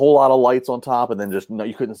 a whole lot of lights on top, and then just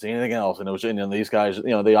you couldn't see anything else. And it was, these guys,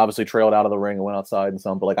 they obviously trailed out of the ring and went outside and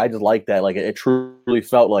something. But like, I just like that. Like, it truly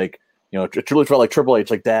felt like, it truly felt like Triple H,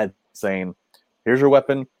 like Dad saying, "Here's your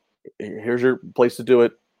weapon. Here's your place to do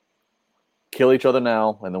it. Kill each other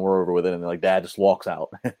now, and then we're over with it." And like Dad just walks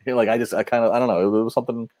out. Like, I don't know. It was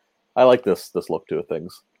something. I like this look to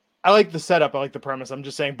things. I like the setup. I like the premise. I'm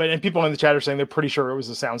just saying, and people in the chat are saying they're pretty sure it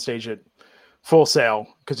was a soundstage at Full Sail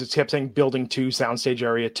because it kept saying Building 2, Soundstage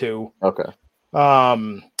Area 2. Okay. Yeah,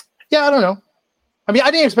 I don't know. I mean,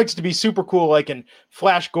 I didn't expect it to be super cool like in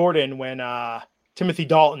Flash Gordon when Timothy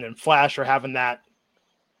Dalton and Flash are having that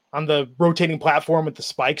on the rotating platform with the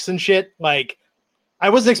spikes and shit. Like,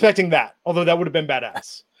 I wasn't expecting that, although that would have been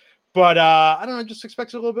badass. But I don't know, I just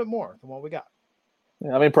expected a little bit more than what we got.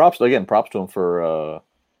 Yeah, I mean, props to them for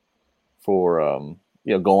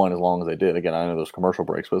going as long as they did. Again, I know there's commercial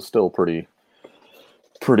breaks, but it's still pretty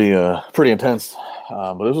intense.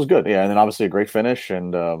 But this was good. Yeah, and then obviously a great finish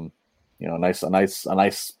and a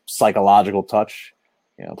nice psychological touch.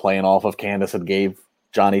 Playing off of Candice had gave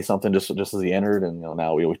Johnny something just as he entered, and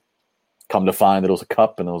now we come to find that it was a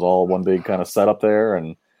cup and it was all one big kind of setup there,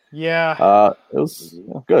 and it was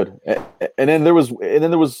good. And then there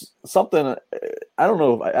was something. I don't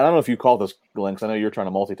know if you call this, Glenn, because I know you're trying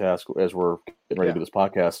to multitask as we're getting ready to do this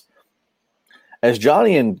podcast. As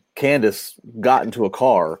Johnny and Candice got into a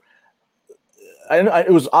car,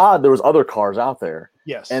 it was odd. There was other cars out there.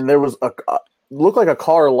 Yes, and there was looked like a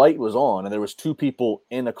car light was on, and there was two people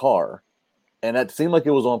in a car, and that seemed like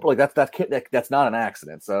it was on. Like that's not an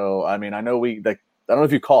accident. So I mean, I know I don't know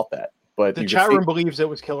if you caught that. But the chat room believes it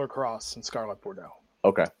was Killer Cross and Scarlett Bordeaux.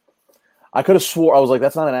 Okay. I could have swore, I was like,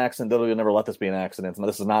 that's not an accident. They'll never let this be an accident.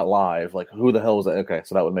 This is not live. Like, who the hell is that? Okay,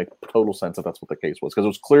 so that would make total sense if that's what the case was. Because it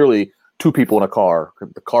was clearly two people in a car.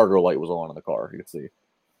 The cargo light was on in the car. You could see.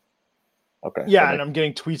 Okay. Yeah, and I'm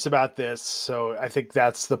getting tweets about this, so I think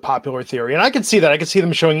that's the popular theory. And I can see that. I can see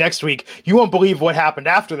them showing next week. You won't believe what happened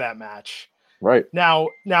after that match. Right. Now,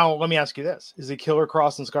 let me ask you this. Is it Killer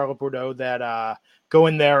Cross and Scarlett Bordeaux that go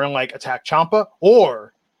in there and like attack Ciampa,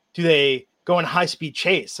 or do they go in high speed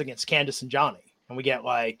chase against Candice and Johnny, and we get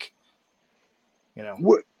like,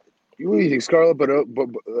 what do you think, Scarlett?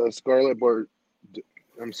 Scarlett Bordeaux.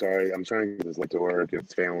 I'm sorry, I'm trying to get this light to work.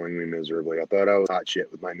 It's failing me miserably. I thought I was hot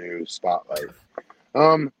shit with my new spotlight.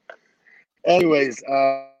 Anyways,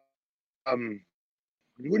 what do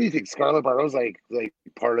you think? Scarlett Bordeaux's like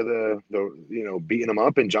part of the beating him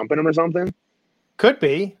up and jumping him or something? Could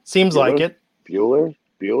be. Seems like it. Bueller.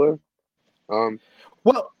 Well,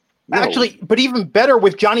 no. Actually, but even better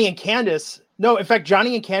with Johnny and Candice. No, in fact,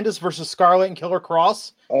 Johnny and Candice versus Scarlett and Killer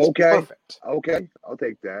Cross. Okay. Perfect. Okay. I'll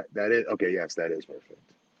take that. That is okay. Yes, that is perfect.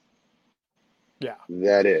 Yeah.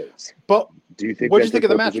 That is. But do you think what do you think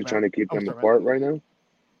of the match? Are trying to keep them apart right now?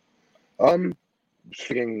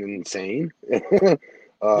 Freaking insane.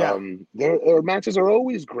 Their matches are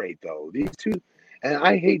always great though. These two, and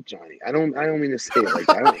I hate Johnny. I don't mean to say it like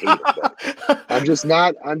that. I don't hate him, but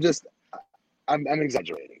I'm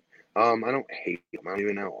exaggerating. I don't hate him. I don't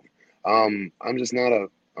even know him. I'm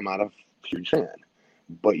not a huge fan.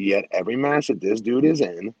 But yet every match that this dude is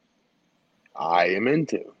in, I am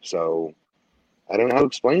into. So I don't know how to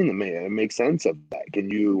explain to me. It makes sense of that. Can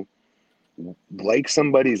you like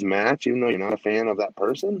somebody's match even though you're not a fan of that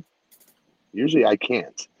person? Usually I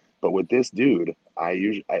can't. But with this dude, I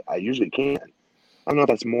usually can. I don't know if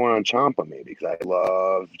that's more on Ciampa maybe because I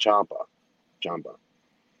love Ciampa.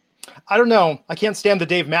 I don't know. I can't stand the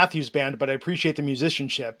Dave Matthews Band, but I appreciate the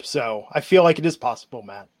musicianship. So I feel like it is possible,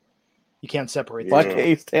 Matt. You can't separate them. Why can't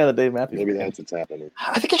you stand the Dave Matthews Maybe Band? That's what's happening.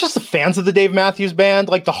 I think it's just the fans of the Dave Matthews Band,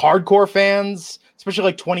 like the hardcore fans, especially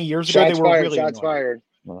like 20 years ago. Shots they were fired, really shots fired.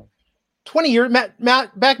 20 years,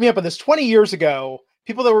 Matt, back me up on this. 20 years ago,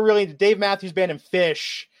 people that were really into Dave Matthews Band and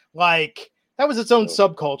Fish, like that was its own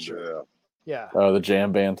subculture. Yeah. Oh, the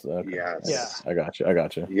jam band. Okay. Yes. Yeah. I got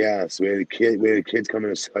you. Yes, we had kids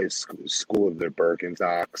coming to school with their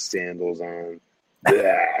Birkenstocks, sandals on.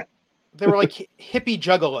 Yeah. They were like hippie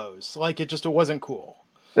juggalos. Like it wasn't cool.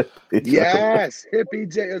 Yes,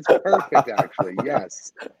 Hippie J. It's perfect, actually.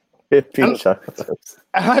 Yes. Hippie jugglers.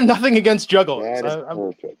 I have nothing against juggalos. That is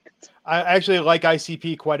perfect. I actually like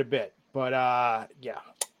ICP quite a bit, but yeah.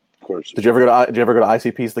 Of course. Did you ever go to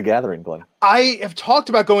ICP's The Gathering, Glenn? I have talked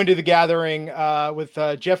about going to The Gathering with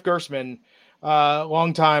Jeff Gersman,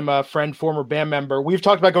 longtime friend, former band member. We've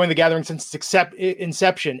talked about going to The Gathering since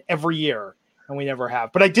inception every year, and we never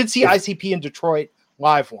have. But I did see ICP in Detroit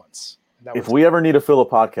live once. If we ever need to fill a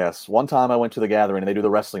podcast, one time I went to The Gathering and they do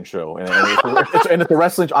the wrestling show, and at the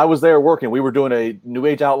wrestling, I was there working. We were doing a New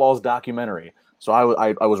Age Outlaws documentary, so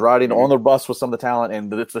I was riding on the bus with some of the talent,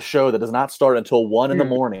 and it's a show that does not start until 1 in the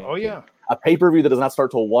morning. Oh yeah, a pay-per-view that does not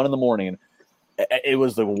start till 1 in the morning. It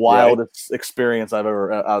was the wildest experience I've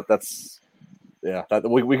ever.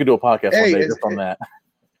 We could do a podcast one day just on that.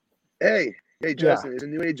 Hey, Justin, is the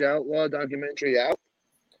New Age Outlaw documentary out?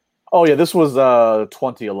 Oh yeah, this was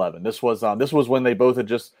 2011. This was when they both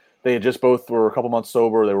both were a couple months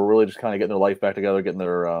sober. They were really just kind of getting their life back together, getting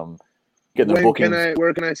their bookings.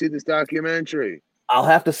 Where can I see this documentary? I'll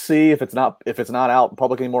have to see if it's not out in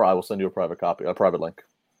public anymore. I will send you a private link.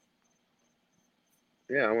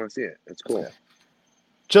 Yeah, I want to see it. That's cool. Yeah.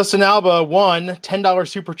 Justin Alba won $10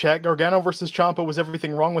 super chat. Gargano versus Ciampa was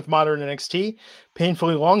everything wrong with modern NXT.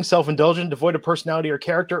 Painfully long, self-indulgent, devoid of personality or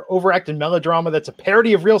character, overacted melodrama that's a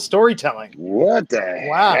parody of real storytelling. What the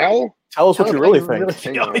hell? Tell us what you really think.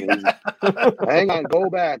 Hang on. Go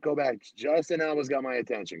back. Justin Alba's got my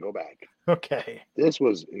attention. Go back. Okay. This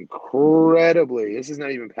was incredibly. This is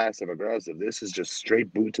not even passive aggressive. This is just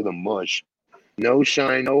straight boot to the mush. No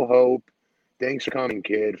shine, no hope. Thanks for coming,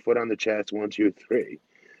 kid. Foot on the chest. 1, 2, 3.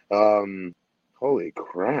 Holy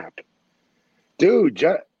crap, dude!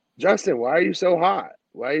 Justin, why are you so hot?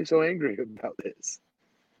 Why are you so angry about this?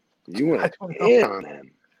 You went in on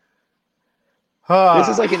him. This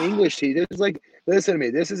is like an English teacher. This is like, listen to me.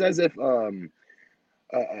 This is as if a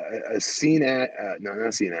scene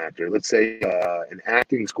not scene actor. Let's say an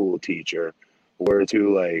acting school teacher were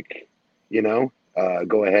to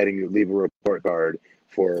go ahead and leave a report card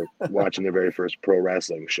for watching their very first pro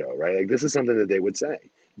wrestling show, right? Like this is something that they would say.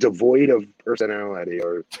 Devoid of personality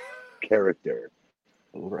or character.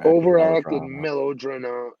 Overacted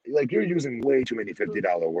melodrama. Like you're using way too many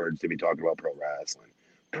 $50 words to be talking about pro wrestling.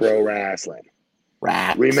 Pro wrestling.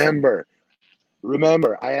 Rats.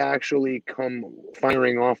 Remember, I actually come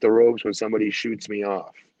firing off the ropes when somebody shoots me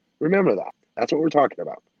off. Remember that. That's what we're talking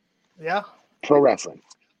about. Yeah. Pro wrestling.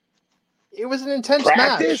 It was an intense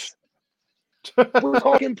match. We're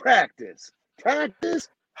talking practice.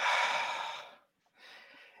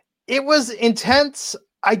 It was intense.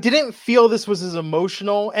 I didn't feel this was as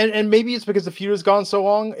emotional, and maybe it's because the feud has gone so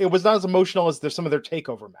long. It was not as emotional as some of their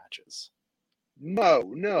takeover matches.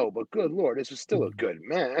 No, but good Lord, this was still a good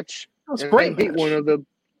match. It was great. I hate one of the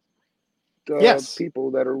people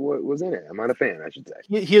that was in it. I'm not a fan, I should say.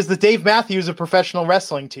 He is the Dave Matthews of professional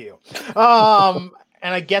wrestling to you, and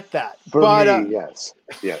I get that. For me, yes.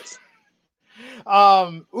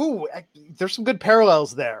 There's some good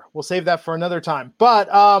parallels there. We'll save that for another time. But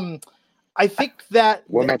I think that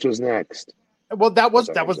what match was next? Well, that was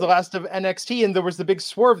the last of NXT, and there was the big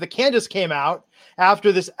swerve that Candice came out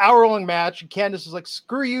after this hour-long match. And Candice was like,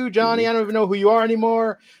 "Screw you, Johnny! I don't even know who you are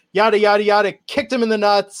anymore." Yada yada yada. Kicked him in the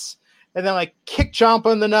nuts, and then kicked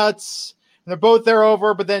Ciampa in the nuts. And they're both there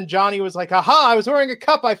over. But then Johnny was like, "Aha! I was wearing a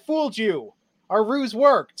cup. I fooled you. Our ruse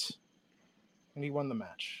worked," and he won the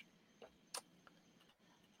match.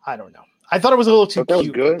 I don't know. I thought it was a little too cute. That was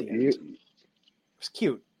good. It was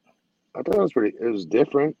cute. I thought it was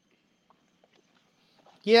different.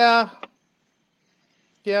 Yeah.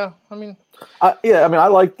 I mean, I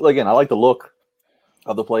like the look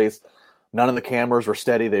of the place. None of the cameras were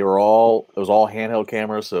steady. It was all handheld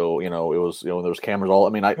cameras. So, there was cameras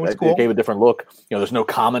all, it gave a different look. There's no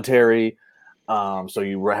commentary. So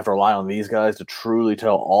you have to rely on these guys to truly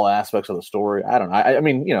tell all aspects of the story. I don't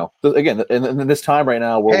know. Again, in this time right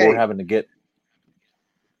now, we're having to get.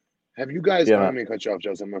 Have you guys? I don't mean to cut you off,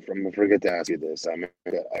 Justin. I'm gonna forget to ask you this.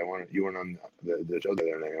 You went on the show the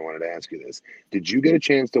other night. I wanted to ask you this. Did you get a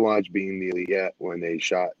chance to watch Being the Elite yet when they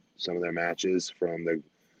shot some of their matches from the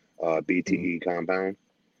BTE compound?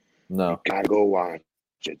 No. You gotta go watch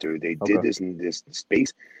it, dude. They did this in this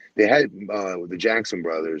space. They had the Jackson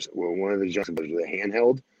brothers, one of the Jackson brothers with a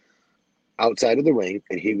handheld outside of the ring,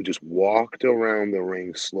 and he just walked around the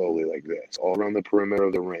ring slowly like this, all around the perimeter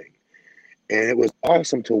of the ring. And it was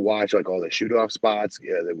awesome to watch, all the shoot-off spots,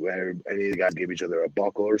 where any of the guys gave each other a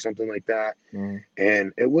buckle or something like that. Mm.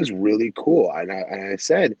 And it was really cool. And I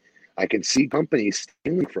said, I can see companies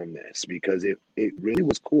stealing from this because it really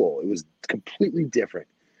was cool. It was completely different.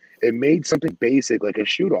 It made something basic like a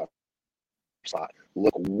shoot-off slot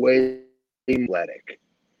look way athletic.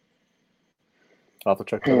 I'll have to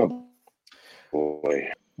check that out.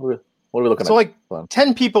 Boy. What are we looking at? So like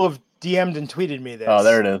 10 people have DM'd and tweeted me this. Oh,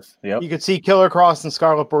 there it is. Yep. You could see Killer Cross and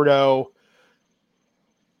Scarlett Bordeaux.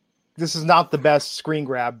 This is not the best screen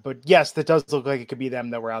grab, but yes, that does look like it could be them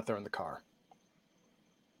that were out there in the car.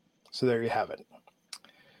 So there you have it.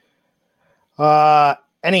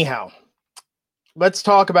 Anyhow, let's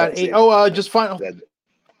talk about just final.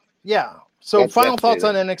 Yeah. So final thoughts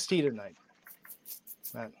on NXT tonight.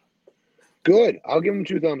 Man. Good. I'll give them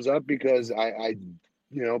 2 thumbs up because I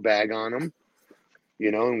bag on them,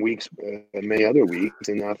 in weeks, many other weeks,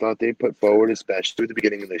 and I thought they put forward, especially at the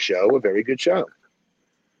beginning of the show, a very good show.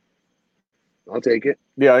 I'll take it.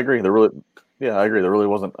 Yeah, I agree. I agree. There really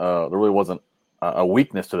wasn't a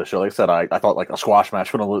weakness to the show. Like I said, I thought like a squash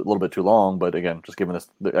match went a little bit too long, but again, just giving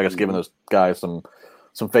those guys some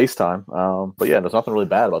face time. But yeah, there's nothing really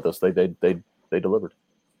bad about this. They delivered.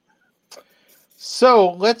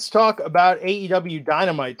 So let's talk about AEW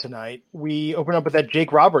Dynamite tonight. We open up with that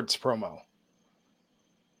Jake Roberts promo.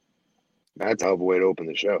 That's a hell of a way to open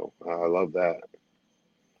the show. I love that.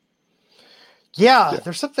 Yeah,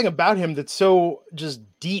 there's something about him that's so just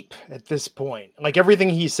deep at this point. Like everything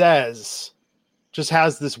he says just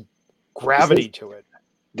has this gravity to it.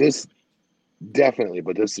 This definitely,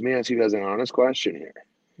 but let me ask you guys an honest question here.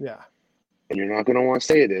 Yeah. And you're not going to want to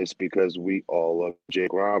say this because we all love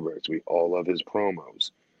Jake Roberts. We all love his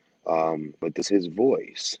promos. But this his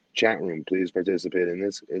voice. Chat room, please participate in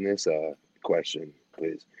this question,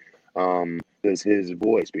 please. Does his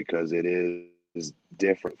voice, because it is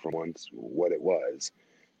different from once what it was,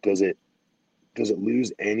 does it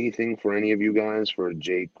lose anything for any of you guys for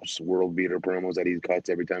Jake's world beater promos that he cuts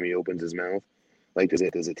every time he opens his mouth? Like, does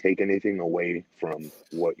it take anything away from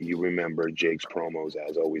what you remember Jake's promos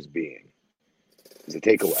as always being? Does it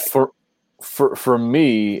take away? For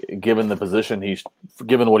me, given the position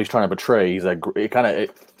given what he's trying to portray,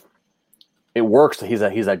 it works. He's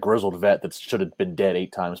that grizzled vet that should have been dead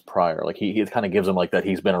 8 times prior. Like he kind of gives him like that.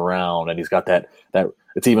 He's been around and he's got that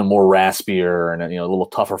it's even more raspier and a little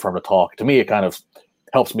tougher for him to talk. To me, it kind of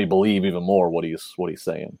helps me believe even more what he's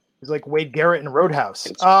saying. He's like Wade Garrett in Roadhouse.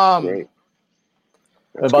 Great.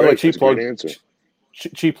 And by the way, cheap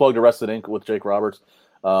plug to Wrestling Inc. with Jake Roberts.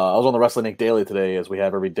 I was on the Wrestling Inc. Daily today, as we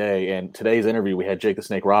have every day, and today's interview we had Jake the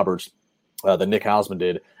Snake Roberts, that Nick Hausman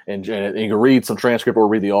did, and you can read some transcript or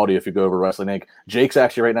read the audio if you go over Wrestling Inc. Jake's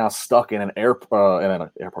actually right now stuck in an airport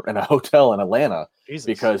in a hotel in Atlanta. Jesus.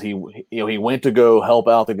 Because he went to go help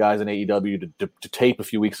out the guys in AEW to tape a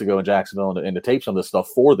few weeks ago in Jacksonville and to tape some of this stuff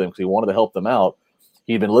for them because he wanted to help them out.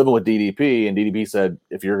 He'd been living with DDP, and DDP said,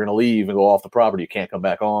 if you're going to leave and go off the property, you can't come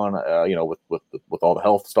back on, with all the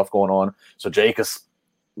health stuff going on. So Jake is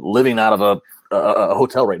living out of a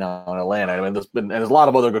hotel right now in Atlanta. I mean, there's a lot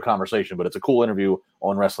of other good conversation, but it's a cool interview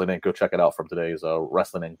on Wrestling Inc. Go check it out from today's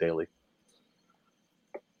Wrestling Inc. Daily.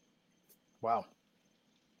 Wow.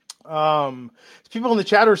 People in the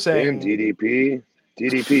chat are saying, damn, DDP,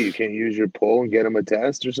 you can't use your poll and get him a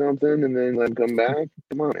test or something and then let him come back?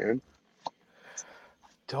 Come on, man.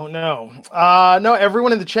 Don't know. No,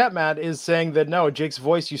 everyone in the chat, Matt, is saying that no, Jake's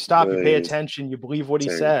voice, you stop, you pay attention, you believe what he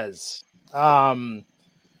says.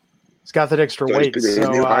 He's got that extra weight. So,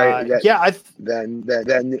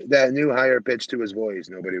 that new higher pitch to his voice,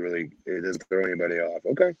 nobody really, it doesn't throw anybody off.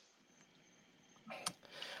 Okay.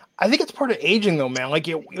 I think it's part of aging, though, man. Like,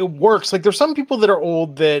 it works. Like, there's some people that are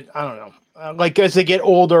old that, I don't know, like, as they get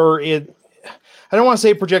older, I don't want to say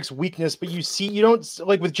it projects weakness, but you don't,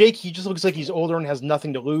 like, with Jake, he just looks like he's older and has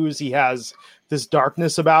nothing to lose. He has this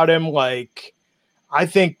darkness about him. Like, I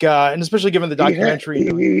think, and especially given the documentary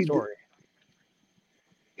and the story.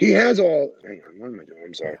 He has all. Hang on, what am I doing?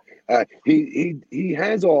 I'm sorry. He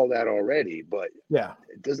has all that already, but yeah,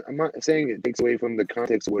 I'm not saying it takes away from the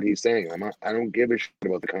context of what he's saying. I don't give a shit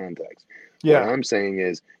about the context. Yeah. What I'm saying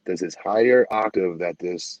is, does this higher octave that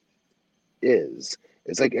this is?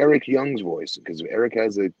 It's like Eric Young's voice, because Eric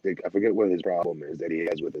has I forget what his problem is that he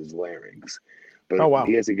has with his larynx, but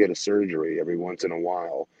he has to get a surgery every once in a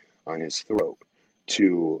while on his throat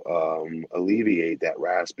to alleviate that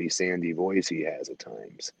raspy, sandy voice he has at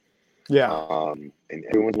times. Yeah. And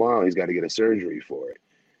every once in a while, he's got to get a surgery for it.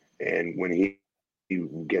 And when he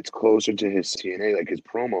gets closer to his TNA, like his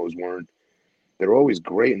promos they're always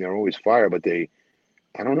great and they're always fire, but I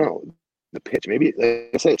don't know, the pitch, maybe,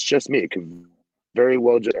 like I said, it's just me. It could very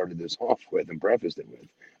well just started this off with and prefaced it with.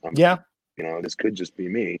 This could just be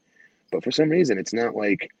me. But for some reason, it's not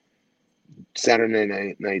like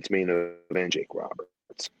Saturday night's main event Jake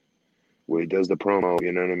Roberts, where he does the promo,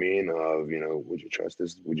 you know what I mean? Of, would you trust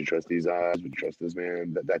this? Would you trust these eyes? Would you trust this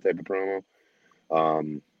man? That type of promo.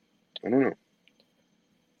 I don't know.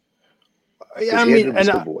 Yeah, I he mean, had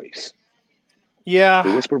the whisper voice. Yeah.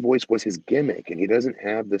 The whisper voice was his gimmick, and he doesn't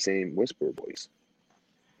have the same whisper voice.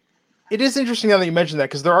 It is interesting now that you mentioned that,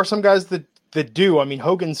 because there are some guys that do. I mean,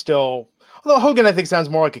 Hogan still, although Hogan, I think, sounds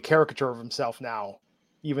more like a caricature of himself now,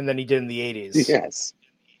 even than he did in the 80s. Yes.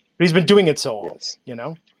 But he's been doing it so long, Yes.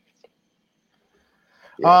 Yes.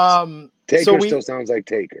 Taker still sounds like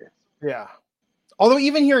Taker. Yeah. Although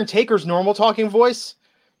even hearing Taker's normal talking voice,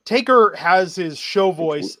 Taker has his show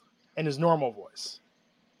voice and his normal voice.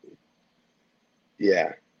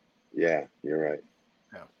 Yeah, you're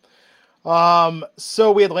right.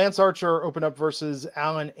 So we had Lance Archer open up versus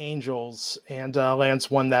Alan Angels, and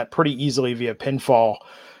Lance won that pretty easily via pinfall.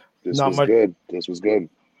 This was good.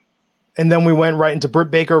 And then we went right into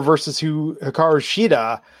Britt Baker versus Hikaru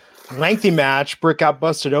Shida. Lengthy match. Britt got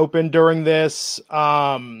busted open during this.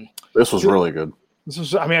 This was really good.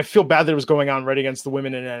 I feel bad that it was going on right against the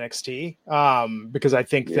women in NXT, because I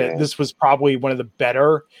think that this was probably one of the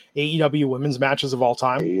better AEW women's matches of all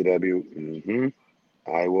time. AEW,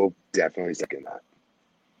 I will definitely second that.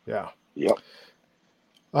 Yeah. Yep.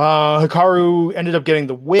 Hikaru ended up getting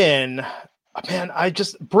the win. Man,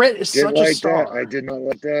 Britt is such a star. I did not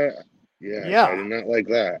like that. Yeah. I did not like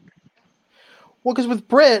that. Well, because with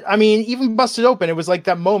Britt, even busted open, it was like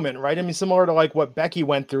that moment, right? Similar to like what Becky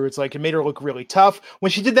went through. It's like it made her look really tough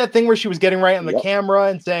when she did that thing where she was getting right on the camera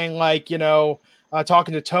and saying like,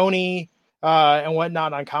 talking to Tony and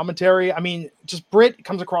whatnot on commentary. Just Britt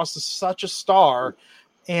comes across as such a star,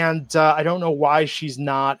 and I don't know why she's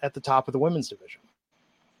not at the top of the women's division.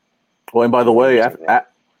 Well, and by the way,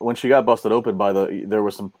 when she got busted open there were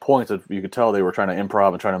some points that you could tell they were trying to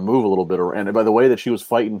improv and trying to move a little bit. And by the way that she was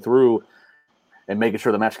fighting through and making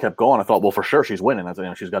sure the match kept going, I thought, well, for sure she's winning.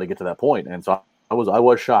 She's got to get to that point. And so I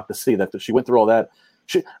was shocked to see that she went through all that.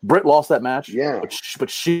 Britt lost that match, but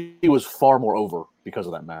she was far more over because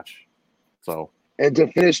of that match. So, and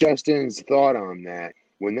to finish Justin's thought on that,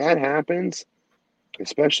 when that happens,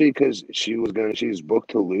 especially because she's booked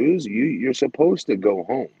to lose, you're supposed to go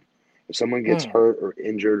home. If someone gets hurt or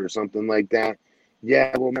injured or something like that, we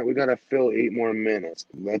got to fill 8 more minutes.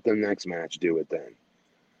 Let the next match do it then.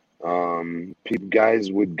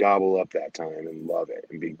 Guys would gobble up that time and love it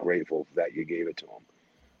and be grateful that you gave it to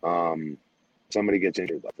them. Somebody gets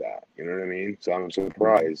injured like that, you know what I mean? So I'm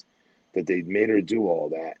surprised that they made her do all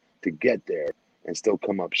that to get there and still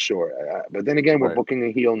come up short. But then again, we're booking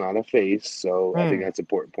a heel, not a face, so I think that's an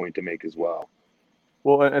important point to make as well.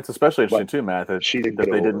 Well, and it's especially interesting too, Matt, that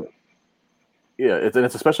they didn't. Yeah,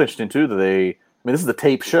 it's especially interesting too that they. This is a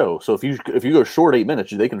tape show, so if you go short 8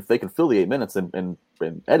 minutes, they can fill the 8 minutes in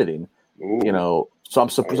editing. Ooh. So I'm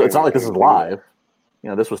surprised. It's not like this is live.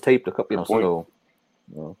 This was taped a couple. So.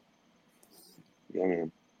 Yeah,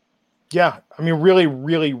 man. Yeah, really,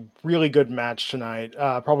 really, really good match tonight.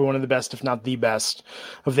 Probably one of the best, if not the best,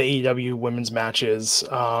 of the AEW women's matches.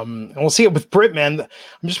 And we'll see it with Britt, man.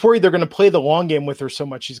 I'm just worried they're going to play the long game with her so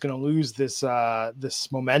much she's going to lose this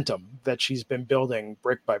momentum that she's been building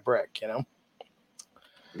brick by brick.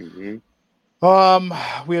 Mm-hmm.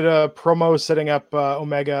 We had a promo setting up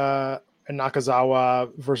Omega and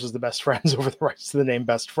Nakazawa versus the Best Friends over the rights to the name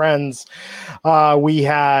Best Friends. We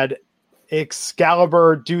had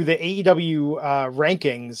Excalibur do the AEW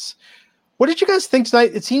rankings. What did you guys think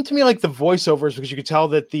tonight? It seemed to me like the voiceovers, because you could tell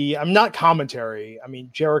that I'm not commentary.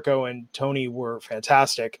 Jericho and Tony were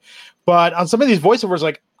fantastic, but on some of these voiceovers,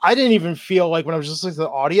 like I didn't even feel like when I was just listening to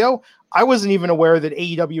the audio, I wasn't even aware that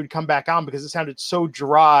AEW would come back on because it sounded so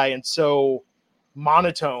dry and so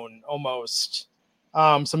monotone almost.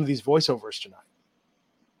 Some of these voiceovers tonight.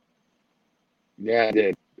 Yeah, I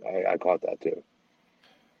did. I caught that too.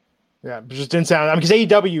 Yeah, it just didn't sound. Because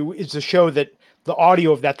AEW is a show that the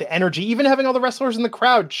audio of that, the energy, even having all the wrestlers in the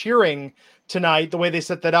crowd cheering tonight, the way they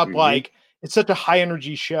set that up, like it's such a high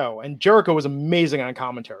energy show. And Jericho was amazing on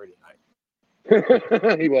commentary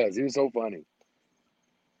tonight. He was so funny.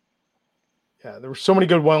 Yeah, there were so many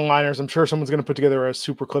good one-liners. I'm sure someone's going to put together a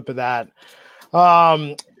super clip of that.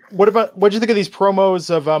 What do you think of these promos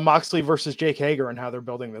of Moxley versus Jake Hager and how they're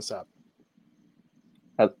building this up?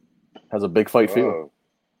 Has a big fight feel.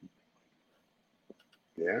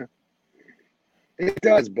 Yeah, it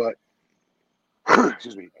does, but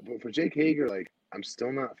excuse me. But for Jake Hager, like I'm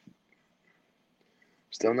still not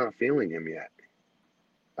feeling him yet.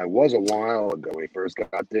 I was a while ago when he first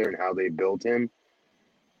got there and how they built him,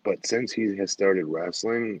 but since he has started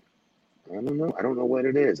wrestling, I don't know. I don't know what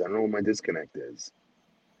it is. I don't know what my disconnect is.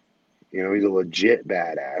 He's a legit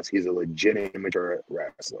badass. He's a legit amateur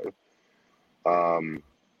wrestler.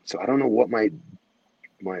 So I don't know what my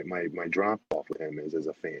drop off with him is as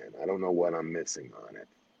a fan. I don't know what I'm missing on it.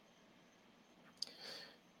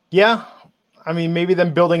 Yeah, I mean, maybe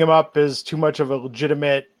them building him up is too much of a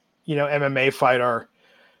legitimate, MMA fighter.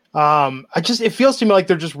 It feels to me like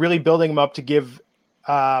they're just really building him up to give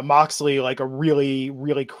Moxley like a really,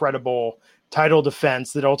 really credible title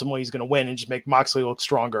defense that ultimately he's going to win and just make Moxley look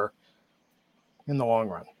stronger in the long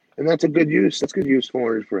run. And that's a good use. That's good use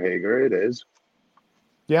for Hager. It is.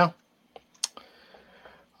 Yeah.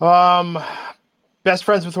 Best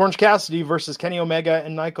friends with Orange Cassidy versus Kenny Omega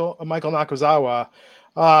and Michael Nakazawa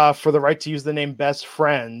for the right to use the name Best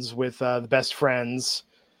Friends with the Best Friends.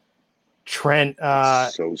 Trent.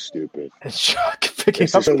 So stupid. And Chuck picking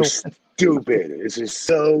This up is so the stupid. This is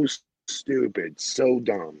so stupid. So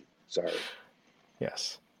dumb. Sorry.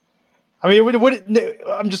 Yes. I mean,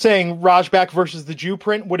 I'm just saying Rajback versus the Jew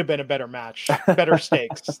print would have been a better match, better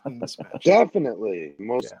stakes than this match. Definitely.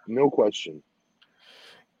 No question.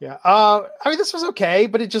 Yeah. I mean, this was okay,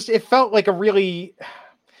 but it felt like a really,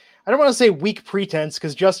 I don't want to say weak pretense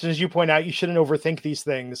because Justin, as you point out, you shouldn't overthink these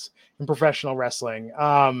things in professional wrestling.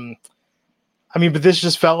 But this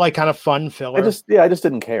just felt like kind of fun filler. I just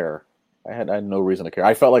didn't care. I had no reason to care.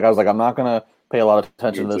 I felt like I'm not going to pay a lot of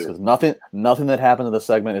attention to this because nothing that happened in the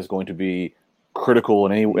segment is going to be critical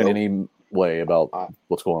in any way about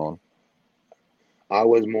what's going on. I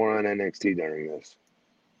was more on NXT during this,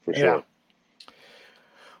 for sure.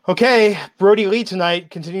 Okay, Brody Lee tonight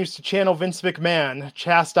continues to channel Vince McMahon,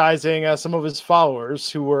 chastising some of his followers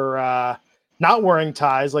who were not wearing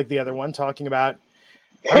ties like the other one, talking about.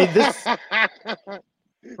 I mean, this.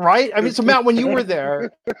 Right? I mean, so Matt, when you were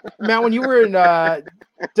there, when you were in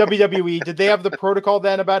WWE, did they have the protocol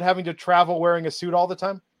then about having to travel wearing a suit all the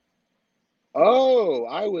time? Oh,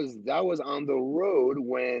 that was on the road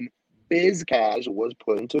when Biz Cash was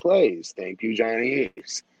put into place. Thank you, Johnny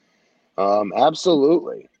Ace.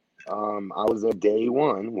 Absolutely. I was there day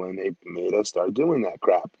one when they made us start doing that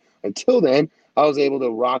crap. Until then, I was able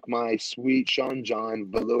to rock my sweet Sean John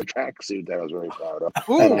velour tracksuit that I was very proud of,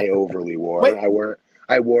 and I overly wore. Wait.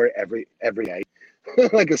 I wore it every day,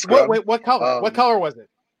 like a scrub. Wait, what color? What color was it?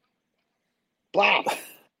 Black.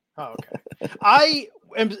 Oh, okay. I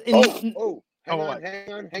am.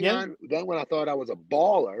 Hang on. Then when I thought I was a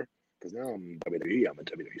baller, because now I'm WWE, I'm a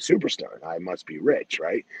WWE superstar. I must be rich,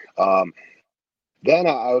 right? Then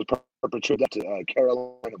I was perpetrated to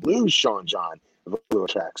Carolina Blues Sean John velour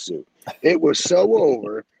tracksuit. It was so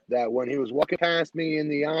over that when he was walking past me in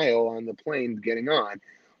the aisle on the plane getting on,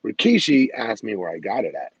 Rikishi asked me where I got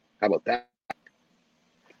it at. How about that?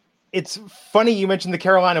 It's funny you mentioned the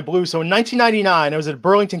Carolina Blue. So in 1999, I was at a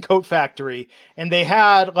Burlington Coat Factory, and they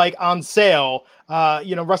had like on sale,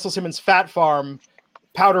 Russell Simmons' Fat Farm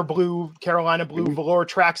powder blue, Carolina Blue velour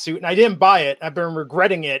tracksuit, and I didn't buy it. I've been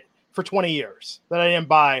regretting it for 20 years that I didn't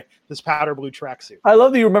buy this powder blue tracksuit. I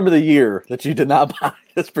love that you remember the year that you did not buy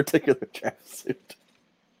this particular tracksuit.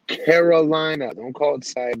 Carolina. Don't call it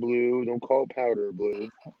sky blue. Don't call it powder blue.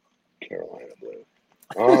 Carolina blue.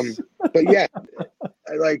 But yeah,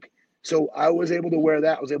 so I was able to wear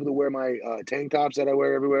that. I was able to wear my tank tops that I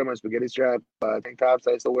wear everywhere, my spaghetti strap tank tops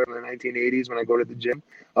I still wear from the 1980s when I go to the gym.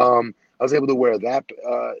 I was able to wear that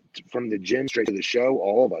from the gym straight to the show.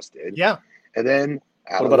 All of us did. Yeah. And then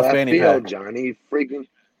out of left field, Johnny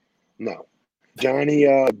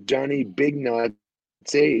Big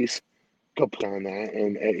Nuts Ace put on that,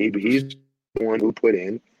 and he's the one who put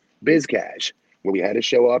in Biz Cash, where we had to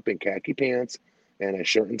show up in khaki pants and a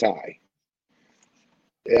shirt and tie.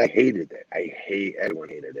 I hated it. Everyone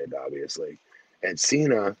hated it, obviously. And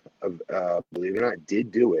Cena, believe it or not,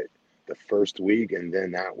 did do it the first week, and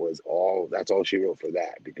then that's all she wrote for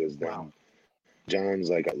that, because then John's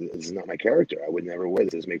like, this is not my character. I would never wear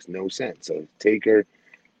this. This makes no sense. So Taker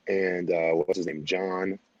and what's his name,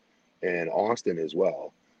 John, and Austin as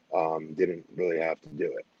well, didn't really have to do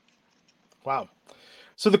it. Wow.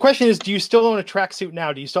 So the question is, do you still own a tracksuit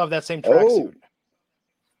now? Do you still have that same tracksuit?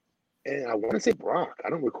 And I want to say Brock. I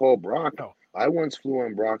don't recall Brock. No. I once flew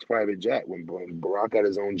on Brock's private jet when Brock got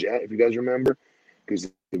his own jet, if you guys remember,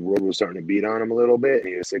 because the world was starting to beat on him a little bit, and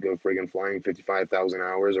he was sick of friggin' flying 55,000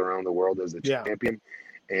 hours around the world as the champion,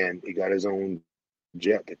 and he got his own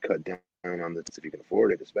jet to cut down on this if he can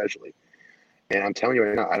afford it, especially. And I'm telling you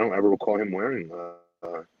right now, I don't ever recall him wearing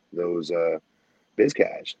those Biz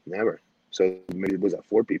Cash. Never. So maybe it was at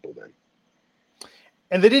 4 people then.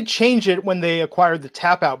 And they did change it when they acquired the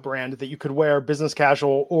Tap Out brand, that you could wear business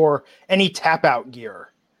casual or any Tap Out gear.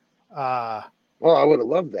 I would have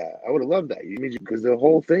loved that. Because the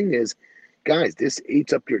whole thing is, guys, this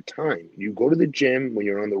eats up your time. You go to the gym when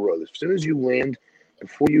you're on the road. As soon as you land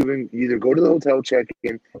before you either go to the hotel, check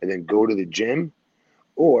in, and then go to the gym,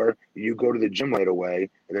 or you go to the gym right away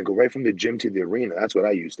and then go right from the gym to the arena. That's what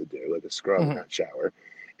I used to do, like a scrub, not shower.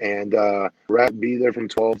 And be there from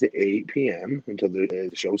 12 to 8 p.m. until the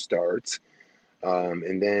show starts.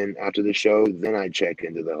 And then after the show, then I check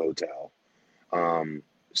into the hotel.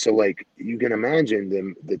 So like you can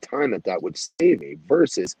imagine the time that would save me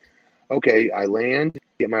versus, okay, I land,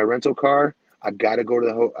 get my rental car. I've got to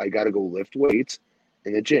go I got to go lift weights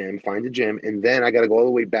in the gym, find the gym, and then I got to go all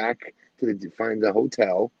the way back to find the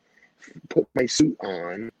hotel, put my suit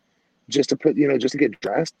on, just to get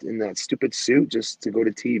dressed in that stupid suit, just to go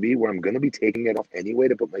to TV where I'm going to be taking it off anyway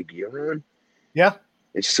to put my gear on. Yeah.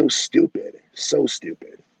 It's so stupid. So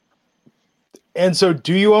stupid. And so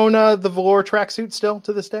do you own the velour tracksuit still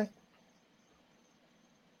to this day?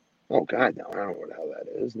 Oh, God, no. I don't know what the hell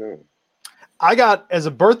that is. No. I got, as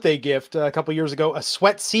a birthday gift a couple years ago, a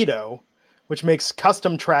Sweatcedo, which makes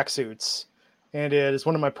custom tracksuits, and it is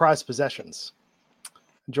one of my prized possessions.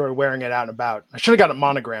 Enjoy wearing it out and about. I should have got it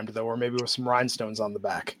monogrammed, though, or maybe with some rhinestones on the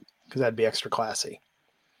back, because that'd be extra classy.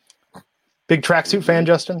 Big tracksuit fan,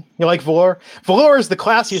 Justin? You like velour? Velour is the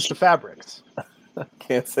classiest of fabrics.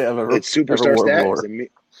 Can't say I've ever. It's superstar status.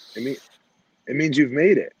 It means you've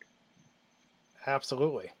made it.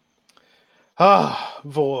 Absolutely.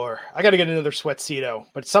 Velour. I got to get another Sweatcedo,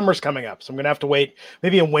 but summer's coming up, so I'm going to have to wait.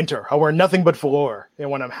 Maybe in winter. I'll wear nothing but velour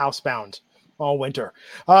when I'm housebound all winter.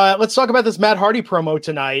 Let's talk about this Matt Hardy promo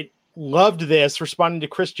tonight. Loved this, responding to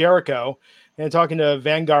Chris Jericho and talking to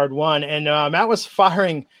Vanguard One. And Matt was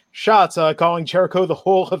firing shots, calling Jericho the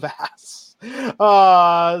whole of ass.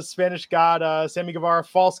 Spanish god, Sammy Guevara,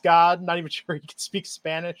 false god. Not even sure he can speak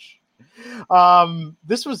Spanish. I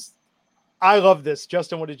love this.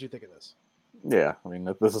 Justin, what did you think of this? Yeah, I mean,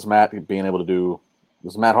 this is Matt Hardy being able to do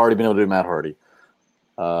Matt Hardy.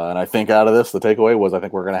 And I think out of this, the takeaway was I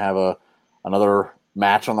think we're going to have another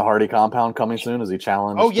match on the Hardy compound coming soon as he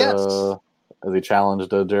challenged. Jericho.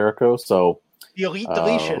 So the Elite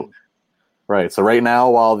Deletion. Right. So right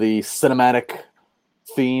now, while the cinematic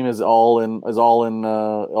theme is all in what's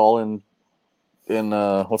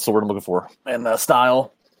the word I'm looking for? In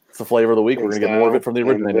style. It's the flavor of the week. We're going to get more of it from the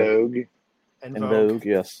originator. And Vogue,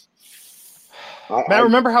 yes. Matt,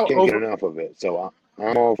 remember how can't get enough of it, so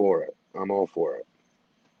I'm all for it.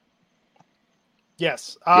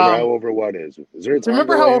 Yes. How over what is? Is there a time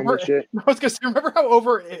remember how over? Shit? I was gonna say, remember how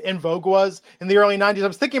over In Vogue was in the early '90s? I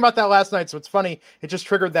was thinking about that last night, so it's funny. It just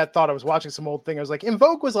triggered that thought. I was watching some old thing. I was like, In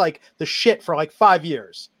Vogue was like the shit for like 5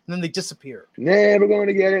 years, and then they disappeared. Never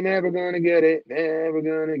gonna get it. Never gonna get it. Never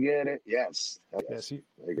gonna get it. Yes. You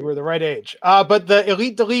were the right age. But the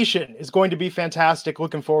Elite Deletion is going to be fantastic.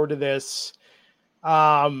 Looking forward to this.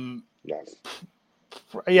 Yes.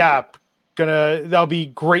 Yeah. That'll be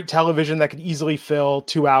great television that could easily fill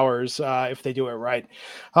 2 hours if they do it right.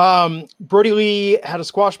 Brody Lee had a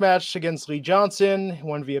squash match against Lee Johnson,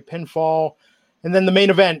 won via pinfall, and then the main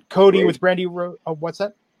event, Cody with Brandy. What's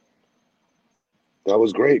that? That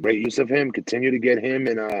was great. Great use of him. Continue to get him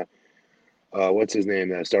and what's his name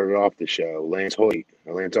that started off the show, Lance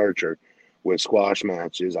Archer, with squash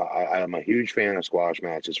matches. I'm a huge fan of squash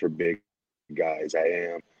matches for big guys. I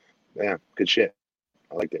am. Yeah, good shit.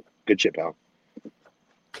 I liked it. Good shit, pal.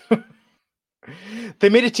 They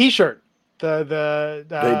made a T-shirt. They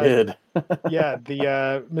did. Yeah,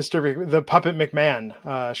 the Puppet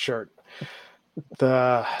McMahon shirt.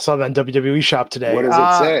 I saw that in WWE shop today. What does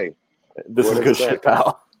it say? This is good shit,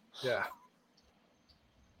 pal. Yeah.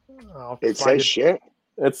 It says shit.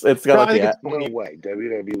 It's got no way.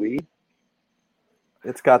 WWE.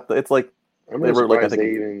 It's got it's like I'm they wrote like I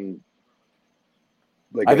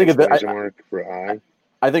think mark for I.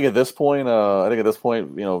 I think at this point,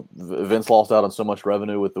 Vince lost out on so much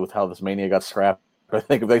revenue with how this Mania got scrapped. I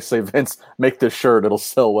think if they say, Vince, make this shirt, it'll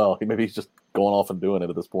sell well. Maybe he's just going off and doing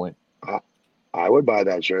it at this point. I would buy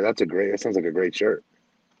that shirt. That sounds like a great shirt.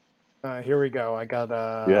 Here we go. I got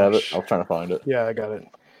You have it? I was trying to find it. Yeah, I got it.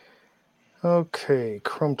 Okay,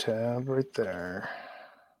 Chrome tab right there.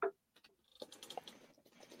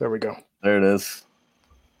 There we go. There it is.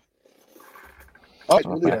 Oh, I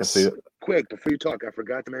can see it. Quick, before you talk, I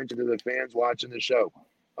forgot to mention to the fans watching the show.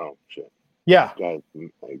 Oh, shit. Yeah. God,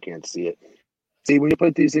 I can't see it. See, when you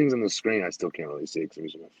put these things on the screen, I still can't really see it because I'm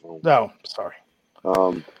using my phone. No, sorry.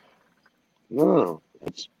 No,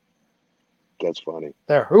 that's funny.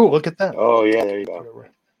 There. Ooh, look at that. Oh, yeah, there you go.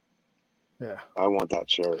 Yeah. I want that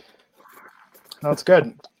shirt. That's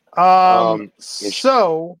good.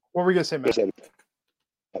 So, what were we going to say, Matt?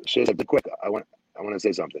 Quick, I want to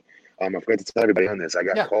say something. I forgot to tell everybody on this. I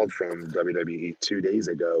got called from WWE 2 days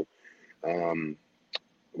ago. I'm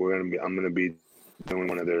gonna be doing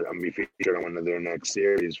one of their. I'm gonna be featured on one of their next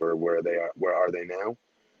series for where they are. Where are they now?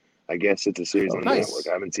 I guess it's a series on the network.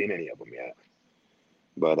 I haven't seen any of them yet,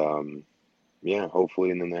 but yeah,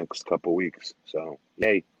 hopefully in the next couple weeks. So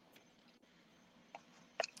yay.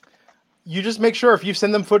 You just make sure if you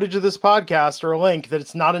send them footage of this podcast or a link that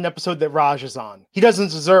it's not an episode that Raj is on. He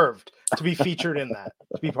doesn't deserve to be featured in that,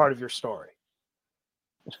 to be part of your story.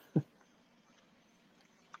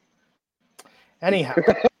 Anyhow.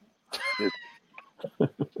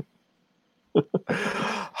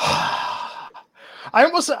 I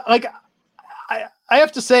almost like I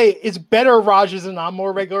have to say it's better Raj isn't on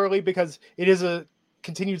more regularly because it is a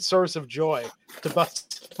continued source of joy to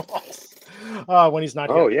bust balls when he's not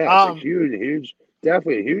here. Oh yeah, it's a huge,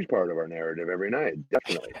 definitely a huge part of our narrative every night.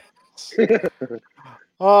 Definitely.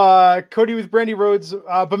 Cody with Brandy Rhodes,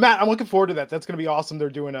 but Matt, I'm looking forward to that. That's going to be awesome. They're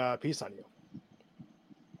doing a piece on you.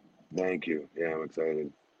 Thank you. Yeah, I'm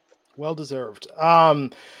excited. Well deserved.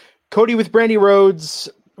 Cody with Brandy Rhodes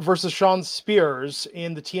versus Shawn Spears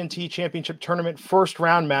in the TNT Championship Tournament first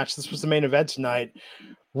round match. This was the main event tonight.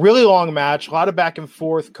 Really long match, a lot of back and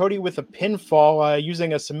forth. Cody with a pinfall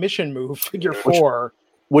using a submission move, figure four.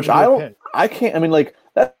 Which I can't, I mean, like,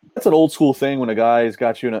 that's an old school thing when a guy's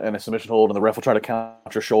got you in a submission hold and the ref will try to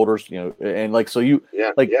count your shoulders, you know, and like, so you,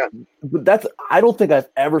 that's, I don't think I've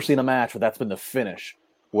ever seen a match where that's been the finish,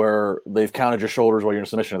 where they've counted your shoulders while you're in a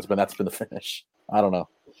submission. That's been the finish. I don't know.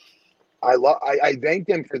 I thank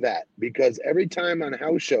them for that, because every time on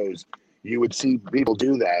house shows you would see people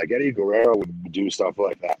do that. Like Eddie Guerrero would do stuff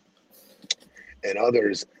like that, and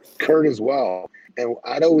others, Kurt as well. And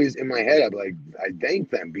I'd always, in my head, I'd be like, I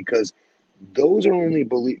thank them, because those are only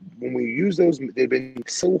when we use those, they've been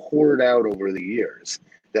so hoarded out over the years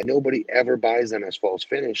that nobody ever buys them as false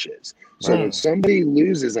finishes. So when somebody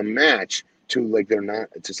loses a match to like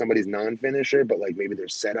to somebody's non-finisher, but like maybe they're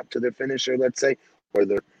set up to their finisher, let's say, or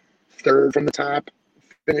they're third from the top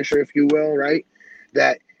finisher, if you will, right?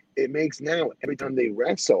 That it makes now every time they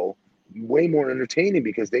wrestle way more entertaining,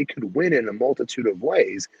 because they could win in a multitude of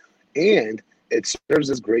ways, and it serves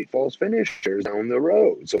as great false finishers down the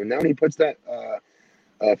road. So now when he puts that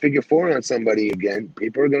figure four on somebody again,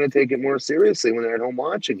 people are going to take it more seriously when they're at home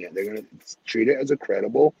watching it. They're going to treat it as a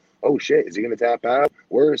credible, oh shit, is he going to tap out?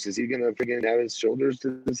 Worse, is he going to freaking have his shoulders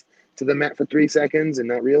to the mat for 3 seconds and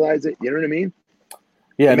not realize it? You know what I mean?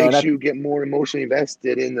 Yeah, it makes you get more emotionally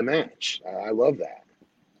invested in the match. I love that.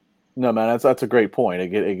 No, man, that's a great point.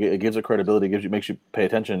 It gives it credibility. Makes you pay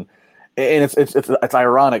attention, and it's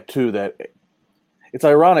ironic too that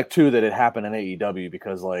it happened in AEW,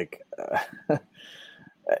 because like,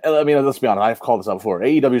 I mean, let's be honest. I've called this out before.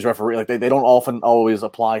 AEW's referee, like they don't often always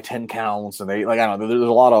apply 10 counts, and they, like, I don't know. There's a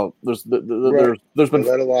lot of there's been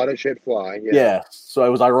let a lot of shit fly. Yeah. So it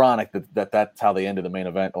was ironic that's how they ended the main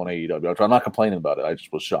event on AEW. I'm not complaining about it. I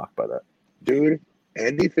just was shocked by that. Dude,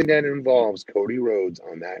 anything that involves Cody Rhodes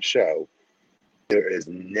on that show, there is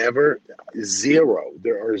never zero.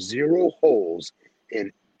 There are zero holes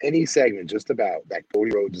in any segment just about that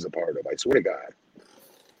Cody Rhodes is a part of. I swear to God.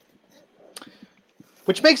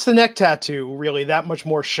 Which makes the neck tattoo really that much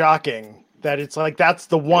more shocking, that it's like that's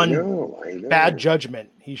the one I know. Bad judgment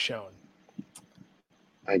he's shown.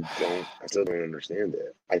 I still don't understand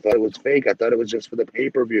it. I thought it was fake. I thought it was just for the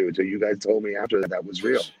pay-per-view until you guys told me after that was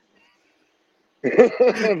real.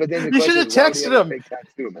 But then you should have texted him.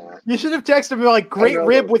 You should have texted him like, great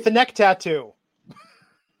rib with the neck tattoo.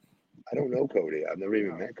 I don't know Cody. I've never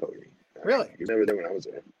even met Cody. Really? He was never there when I was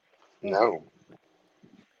there. No.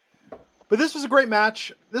 But this was a great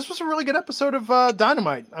match. This was a really good episode of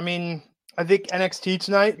Dynamite. I mean, I think NXT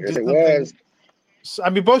tonight. Yes, it was. I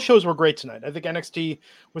mean, both shows were great tonight. I think NXT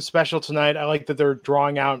was special tonight. I like that they're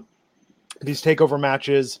drawing out these takeover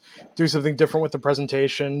matches, do something different with the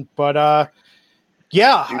presentation. But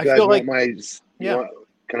yeah, I feel like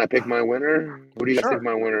can I pick my winner? Who do you guys think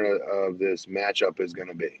my winner of this matchup is going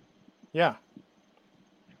to be? Yeah.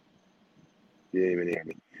 You didn't even hear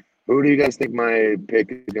me. Who do you guys think my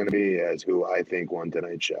pick is going to be as who I think won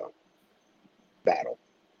tonight's show? Battle.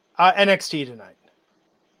 NXT tonight.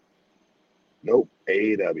 Nope.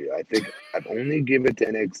 AEW. I think I've only given it to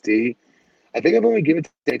NXT. I think I've only given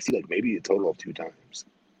it to NXT like maybe a total of 2 times.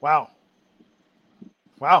 Wow.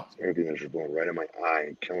 Everything that's just blowing right in my eye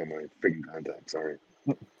and killing my freaking contact. Sorry.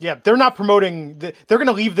 Yeah, they're not promoting. They're going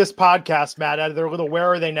to leave this podcast, Matt, out of their little "Where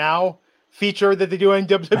Are They Now" feature that they do on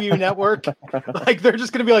WWE Network. Like they're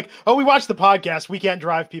just going to be like, "Oh, we watched the podcast. We can't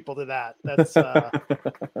drive people to that." That's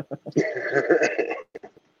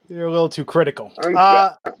you're a little too critical.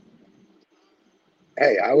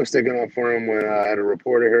 Hey, I was sticking up for him when I had a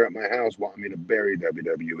reporter here at my house wanting me to bury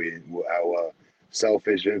WWE. How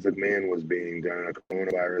selfish Vince McMahon was being during a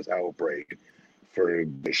coronavirus outbreak for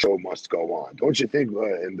the show must go on. Don't you think,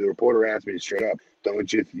 and the reporter asked me straight up,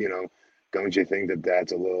 don't you think that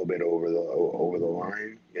that's a little bit over the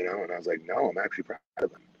line, And I was like, no, I'm actually proud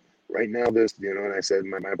of them. Right now, and I said in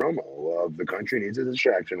my promo of the country needs a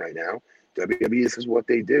distraction right now. WWE, this is what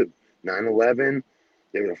they do. 9/11,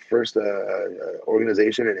 they were the first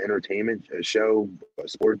organization and entertainment show,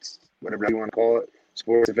 sports, whatever you want to call it,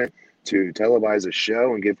 sports event, to televise a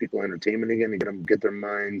show and give people entertainment again and get their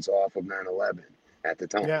minds off of 9/11 at the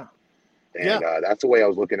time. Yeah. And that's the way I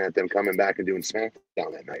was looking at them coming back and doing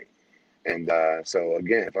SmackDown that night. And so,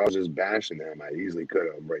 again, if I was just bashing them, I easily could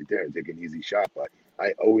have right there, take an easy shot. But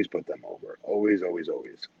I always put them over. Always, always,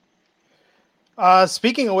 always.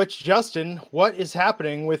 Speaking of which, Justin, what is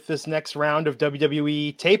happening with this next round of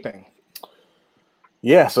WWE taping?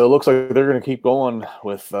 Yeah, so it looks like they're going to keep going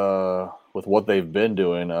with what they've been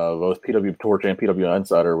doing. Both PW Torch and PW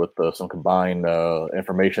Insider with some combined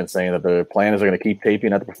information saying that the plan is they're going to keep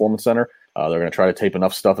taping at the Performance Center. They're going to try to tape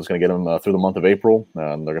enough stuff that's going to get them through the month of April.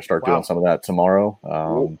 They're going to start doing some of that tomorrow.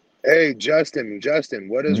 Hey, Justin,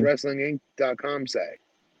 what does WrestlingInc.com say?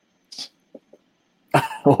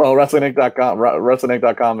 Well,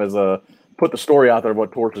 WrestlingInc.com is put the story out there of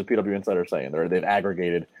what Torch and PW Insider are saying. They've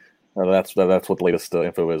aggregated. That's what the latest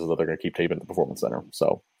info is that they're going to keep taping at the Performance Center.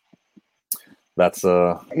 So that's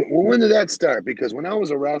Well, when did that start? Because when I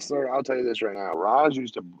was a wrestler, I'll tell you this right now. Raj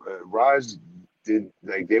did,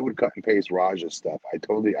 like, they would cut and paste Raj's stuff. I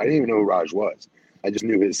didn't even know who Raj was. I just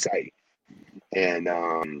knew his site. And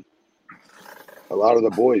a lot of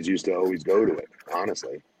the boys used to always go to it,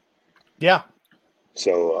 honestly. Yeah.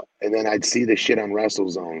 So, and then I'd see the shit on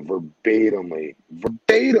WrestleZone verbatimly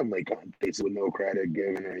pasted with no credit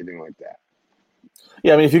given or anything like that.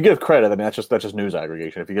 Yeah, I mean, if you give credit, I mean that's just news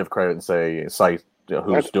aggregation. If you give credit and say cite who's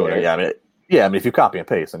that's doing fair. It, I mean, if you copy and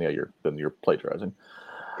paste, then you're plagiarizing.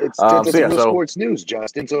 It's real sports news,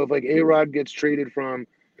 Justin. So if like A-Rod gets traded from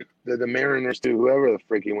the Mariners to whoever the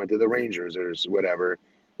frick he went to, the Rangers or whatever,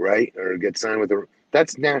 right? Or gets signed with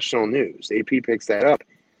that's national news. AP picks that up.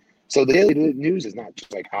 So the Daily News is not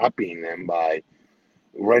just like copying them by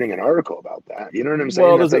writing an article about that. You know what I'm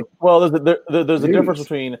saying? There's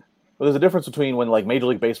a difference between when like Major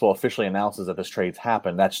League Baseball officially announces that this trade's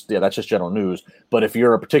happened. That's just general news. But if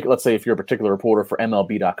you're a particular reporter for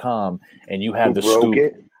MLB.com and you have the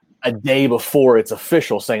scoop a day before it's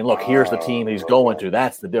official saying, look, here's the team he's going to,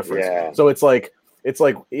 that's the difference. Yeah. So it's like in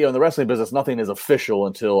the wrestling business, nothing is official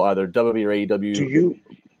until either WWE or AEW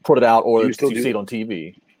put it out or you see it on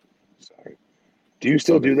TV. Sorry. Do you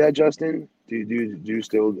still do that, Justin? Do you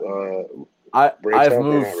still I've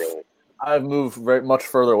moved very much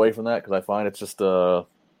further away from that because I find it's just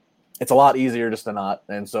it's a lot easier just to not.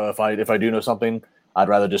 And so if I do know something, I'd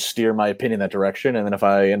rather just steer my opinion that direction. And then if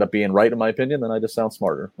I end up being right in my opinion, then I just sound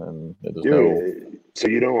smarter. And so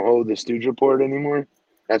you don't hold the Stooge Report anymore?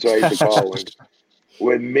 That's what I used to call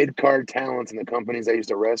when mid-card talents in the companies I used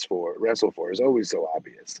to wrestle for is always so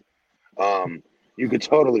obvious. You could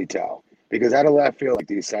totally tell because out of left field, like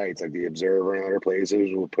these sites, like the Observer and other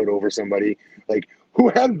places, will put over somebody like who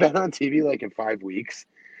hadn't been on TV like in 5 weeks,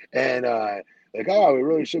 and we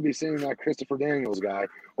really should be seeing that Christopher Daniels guy,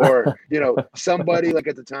 or somebody like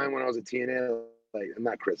at the time when I was at TNA, like I'm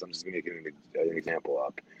not Chris, I'm just making an example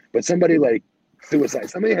up, but somebody like Suicide,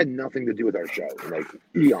 somebody had nothing to do with our show, like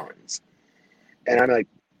eons, and I'm like,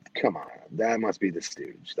 come on, that must be the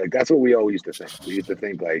Stooge. Like that's what we always used to think. We used to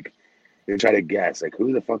think like. And try to guess like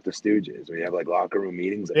who the fuck the Stooge is. We have like locker room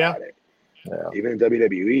meetings about it. Yeah. Even in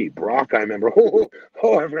WWE, Brock, I remember. I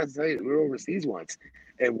forgot to tell you, we were overseas once,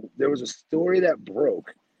 and there was a story that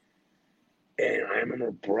broke. And I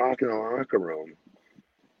remember Brock in the locker room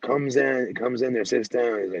comes in there, sits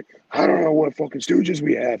down. He's like, I don't know what fucking Stooges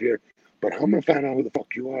we have here, but I'm gonna find out who the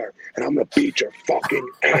fuck you are, and I'm gonna beat your fucking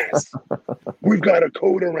ass. We've got a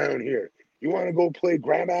code around here. You want to go play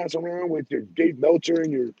grab ass around with your Dave Meltzer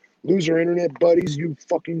and your loser internet buddies, you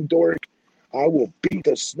fucking dork. I will beat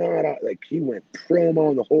the snot out. Like, he went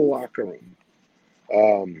promo in the whole locker room.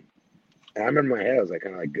 And I remember in my head, I was like,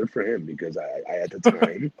 kind of like, good for him, because I at the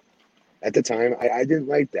time, I didn't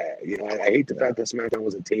like that. I hate the fact that SmackDown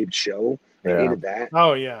was a taped show. I hated that.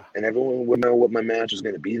 Oh, yeah. And everyone would know what my match was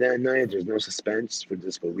going to be that night. There's no suspense for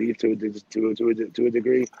disbelief to a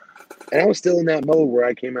degree. And I was still in that mode where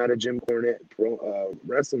I came out of Jim Cornette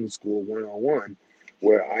Wrestling School 101,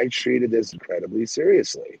 where I treated this incredibly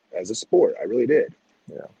seriously as a sport. I really did.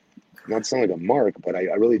 Yeah. Not sound like a mark, but I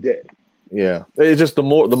really did. Yeah. It's just the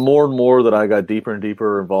more and more that I got deeper and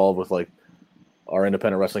deeper involved with like our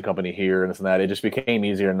independent wrestling company here and this and that, it just became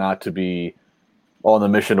easier not to be on the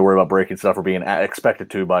mission to worry about breaking stuff or being expected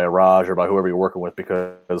to by a Raj or by whoever you're working with,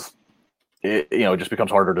 because it just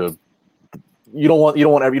becomes harder to. You don't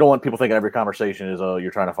want people thinking every conversation is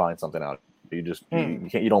you're trying to find something out. You just you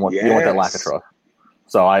can't. You don't want that lack of trust.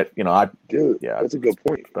 So dude, that's a good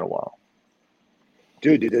point. It's been a while.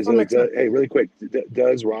 Dude, hey, really quick,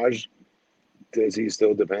 does Raj? Does he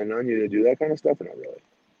still depend on you to do that kind of stuff, or not really?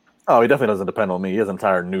 Oh, he definitely doesn't depend on me. He has an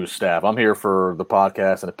entire news staff. I'm here for the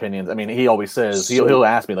podcast and opinions. I mean, he always says he'll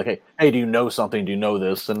ask me like, "Hey, do you know something? Do you know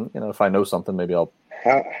this?" And if I know something, maybe I'll.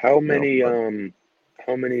 How many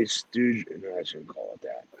stooges? No, I shouldn't call it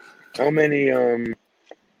that. How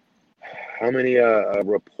many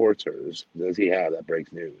reporters does he have that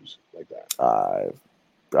breaks news like that?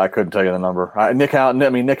 I couldn't tell you the number. Nick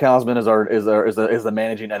Hausman is the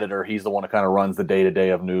managing editor. He's the one that kind of runs the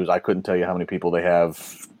day-to-day of news. I couldn't tell you how many people they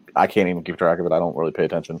have. I can't even keep track of it. I don't really pay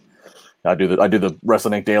attention. I do the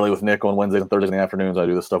Wrestling Inc. Daily with Nick on Wednesdays and Thursdays in the afternoons. I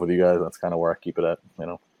do this stuff with you guys. That's kind of where I keep it at.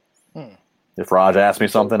 If Raj asks me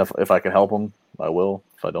something, if I can help him, I will.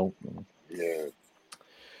 If I don't, yeah.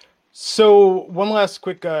 So one last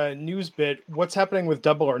quick news bit. What's happening with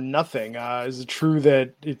Double or Nothing? Is it true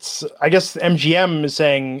that I guess MGM is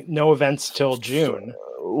saying no events till June?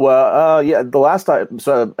 Yeah. The last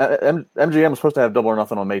MGM was supposed to have Double or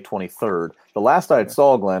Nothing on May 23rd. The last I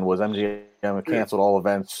saw, Glenn, was MGM canceled all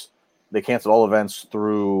events. They canceled all events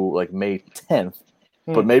through like May 10th.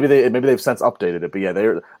 But maybe they've since updated it. But yeah,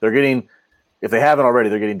 they're getting, if they haven't already,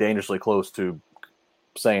 they're getting dangerously close to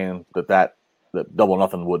saying that Double or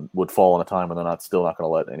Nothing would fall in a time when they're still not going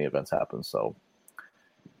to let any events happen. So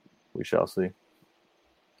we shall see.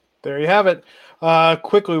 There you have it.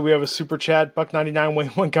 Quickly, we have a super chat. Buck99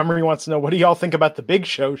 Wayne Montgomery wants to know, what do y'all think about the Big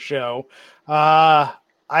Show?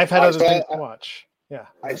 I've had other things to watch. Yeah,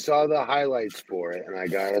 I saw the highlights for it, and I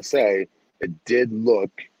gotta say, it did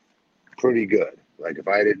look pretty good. Like if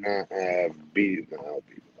I did not have beat them,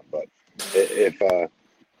 but if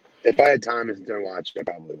I had time to sit there and watch it, I'd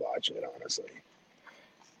probably watch it, honestly.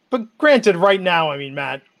 But granted, right now, I mean,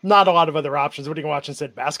 Matt, not a lot of other options. What are you going to watch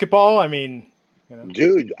instead? Basketball? I mean,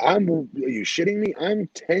 Dude, are you shitting me? I'm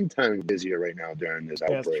 10 times busier right now during this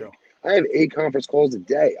outbreak. That's true. I have 8 conference calls a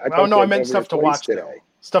day. I meant stuff to watch today.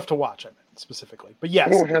 Stuff to watch, I meant specifically. But yes.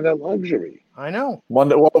 I don't have that luxury. I know.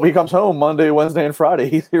 Monday, he comes home Monday, Wednesday, and Friday.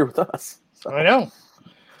 He's here with us. So. I know.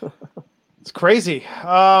 It's crazy.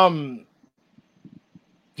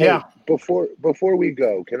 Hey, before we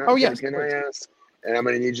go, can I ask? And I'm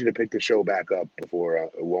going to need you to pick the show back up before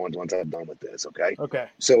once I'm done with this, okay? Okay.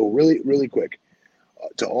 So really, really quick,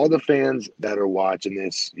 to all the fans that are watching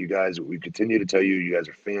this, you guys, we continue to tell you, you guys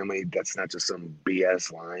are family. That's not just some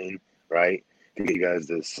BS line, right? To get you guys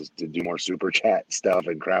to do more super chat stuff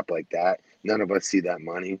and crap like that. None of us see that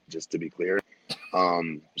money, just to be clear.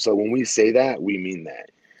 So when we say that, we mean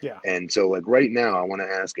that. Yeah. And so like right now, I want to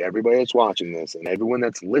ask everybody that's watching this and everyone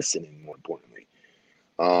that's listening, more importantly,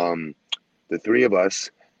 the three of us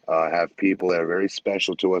have people that are very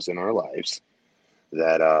special to us in our lives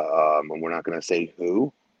that, and we're not going to say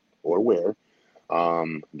who or where,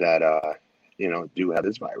 that, do have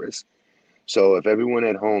this virus. So if everyone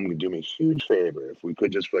at home could do me a huge favor, if we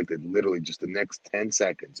could just literally just the next 10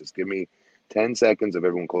 seconds, just give me 10 seconds of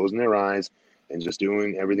everyone closing their eyes and just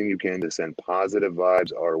doing everything you can to send positive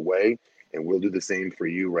vibes our way. And we'll do the same for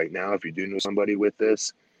you right now if you do know somebody with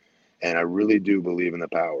this. And I really do believe in the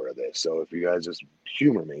power of this. So if you guys just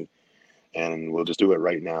humor me, and we'll just do it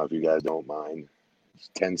right now if you guys don't mind. It's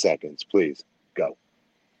 10 seconds, please. Go.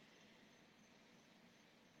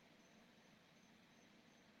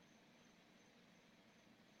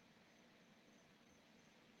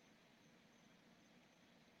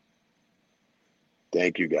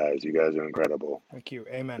 Thank you, guys. You guys are incredible. Thank you.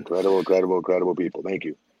 Amen. Incredible people. Thank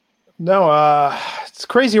you. No, it's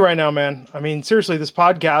crazy right now, man. I mean, seriously, this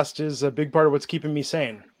podcast is a big part of what's keeping me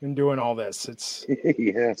sane in doing all this. It's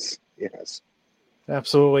yes,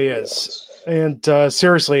 absolutely is. Yes. And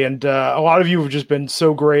seriously, and a lot of you have just been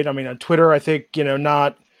so great. I mean, on Twitter, I think,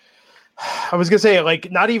 I was going to say,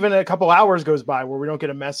 not even a couple hours goes by where we don't get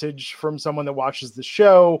a message from someone that watches the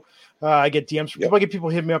show. I get DMs from people. I get people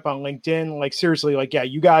hitting me up on LinkedIn. Seriously,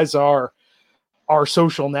 you guys are our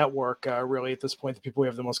social network, really, at this point, the people we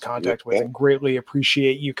have the most contact with, and greatly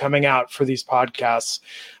appreciate you coming out for these podcasts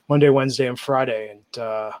Monday, Wednesday, and Friday.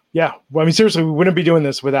 And seriously, we wouldn't be doing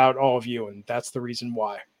this without all of you, and that's the reason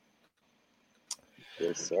why.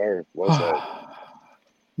 Yes, sir. Well said.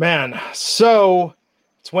 Man, so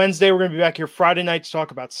it's Wednesday. We're going to be back here Friday night to talk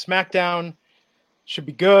about SmackDown. Should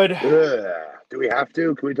be good. Do we have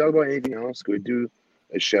to? Can we talk about anything else? Can we do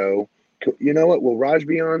a show? You know what? Will Raj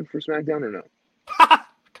be on for SmackDown or no?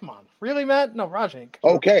 Come on. Really, Matt? No, Raj ain't.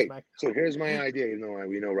 Okay, so here's my idea. You know,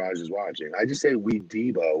 we know Raj is watching. I just say we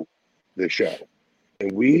Debo the show.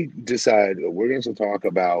 And we decide we're going to talk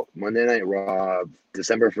about Monday Night Raw,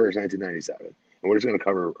 December 1st, 1997. And we're just going to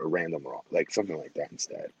cover a random Raw, like something like that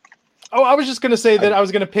instead. Oh, I was just going to say that I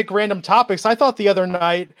was going to pick random topics. I thought the other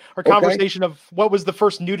night our conversation of what was the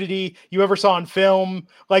first nudity you ever saw on film,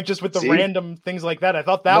 like just with the random things like that. I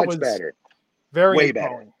thought that was better. Way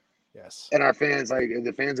better. Yes. And our fans, like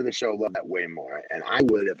the fans of the show, love that way more. And I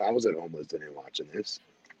would if I was at home listening and watching this.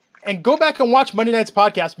 And go back and watch Monday Night's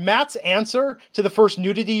podcast. Matt's answer to the first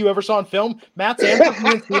nudity you ever saw on film, Matt's answer, if you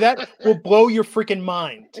didn't see that, will blow your freaking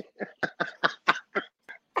mind.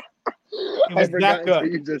 It was that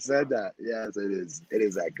good. You just said that. Yes, it is. It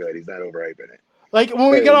is that good. He's not overhyping it. Like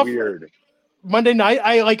when we got off weird. Monday night,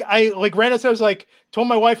 I ran outside. I was like, told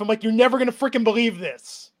my wife, I'm like, you're never gonna freaking believe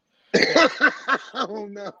this. Oh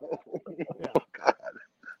no! Oh God!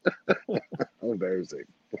 How embarrassing.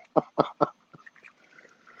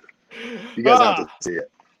 You guys have to see it.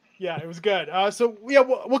 Yeah, it was good. So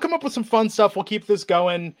we'll come up with some fun stuff. We'll keep this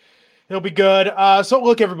going. It'll be good. So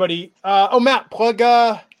look, everybody. Matt, plug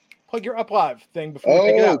your Up Live thing before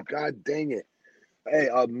we take it out. Oh, God dang it. Hey,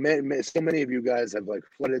 so many of you guys have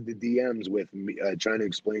flooded the DMs with me trying to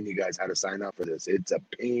explain to you guys how to sign up for this. It's a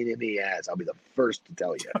pain in the ass. I'll be the first to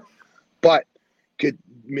tell you. But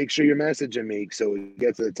make sure you're messaging me so it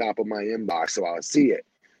gets to the top of my inbox so I'll see it.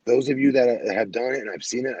 Those of you that have done it and I've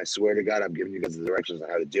seen it, I swear to God, I'm giving you guys the directions on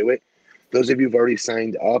how to do it. Those of you who've already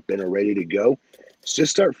signed up and are ready to go,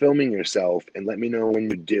 just start filming yourself and let me know when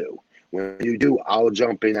you do. When you do, I'll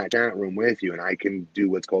jump in that chat room with you and I can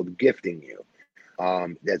do what's called gifting you.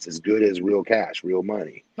 That's as good as real cash, real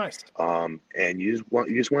money. Nice. And you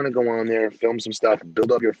just want to go on there, film some stuff,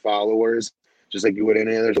 build up your followers, just like you would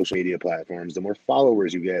any other social media platforms. The more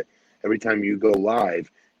followers you get every time you go live,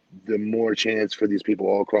 the more chance for these people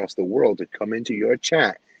all across the world to come into your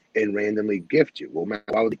chat and randomly gift you. Well, man,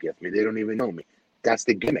 why would they gift me? They don't even know me. That's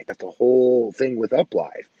the gimmick. That's the whole thing with Up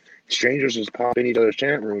Live. Strangers just pop in each other's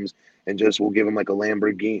chat rooms and just will give them like a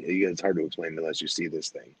Lamborghini. It's hard to explain unless you see this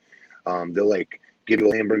thing. They'll give you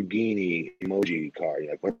a Lamborghini emoji card.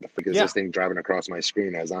 You're like, what the frick is this thing driving across my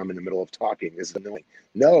screen as I'm in the middle of talking? This is annoying.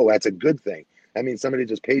 No, that's a good thing. That means somebody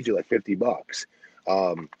just paid you like $50.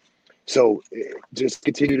 So just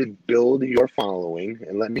continue to build your following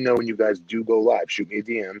and let me know when you guys do go live. Shoot me a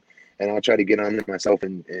DM and I'll try to get on it myself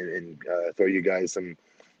and throw you guys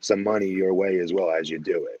some money your way as well as you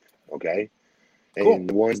do it. Okay. And cool.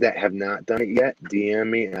 The ones that have not done it yet, DM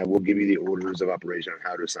me and I will give you the orders of operation on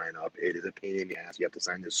how to sign up. It is a pain in the ass. You have to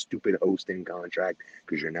sign this stupid hosting contract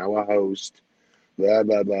because you're now a host. Blah,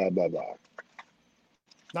 blah, blah, blah, blah.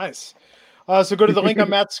 Nice. So go to the link on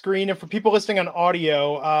Matt's screen. And for people listening on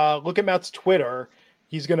audio, look at Matt's Twitter.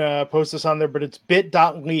 He's going to post this on there, but it's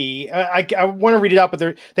bit.ly. I want to read it out, but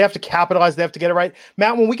they have to capitalize. They have to get it right.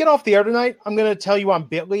 Matt, when we get off the air tonight, I'm going to tell you on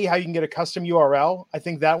Bit.ly how you can get a custom URL. I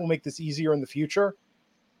think that will make this easier in the future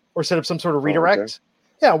or set up some sort of redirect. Oh, okay.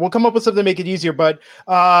 Yeah, we'll come up with something to make it easier. But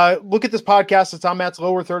look at this podcast. It's on Matt's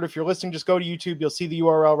lower third. If you're listening, just go to YouTube. You'll see the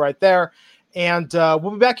URL right there. And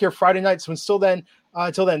we'll be back here Friday night. So until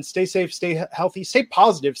then, stay safe, stay healthy, stay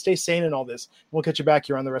positive, stay sane in all this. We'll catch you back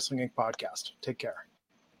here on the Wrestling Inc. podcast. Take care.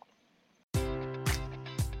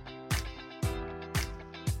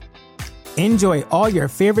 Enjoy all your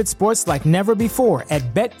favorite sports like never before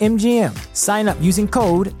at BetMGM. Sign up using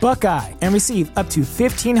code Buckeye and receive up to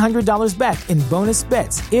 $1,500 back in bonus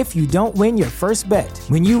bets if you don't win your first bet.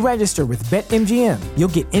 When you register with BetMGM, you'll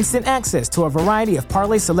get instant access to a variety of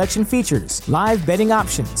parlay selection features, live betting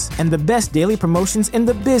options, and the best daily promotions in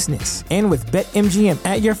the business. And with BetMGM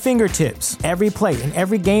at your fingertips, every play and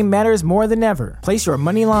every game matters more than ever. Place your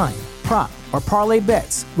money line, prop, or parlay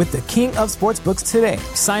bets with the king of sportsbooks today.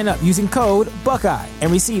 Sign up using code Buckeye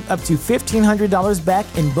and receive up to $1,500 back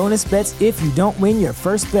in bonus bets if you don't win your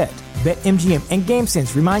first bet. BetMGM and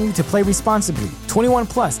GameSense remind you to play responsibly. 21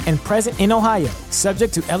 plus and present in Ohio,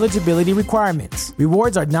 subject to eligibility requirements.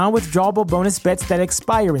 Rewards are non-withdrawable bonus bets that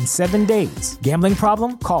expire in 7 days. Gambling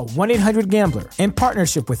problem? Call 1-800-GAMBLER in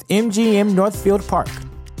partnership with MGM Northfield Park.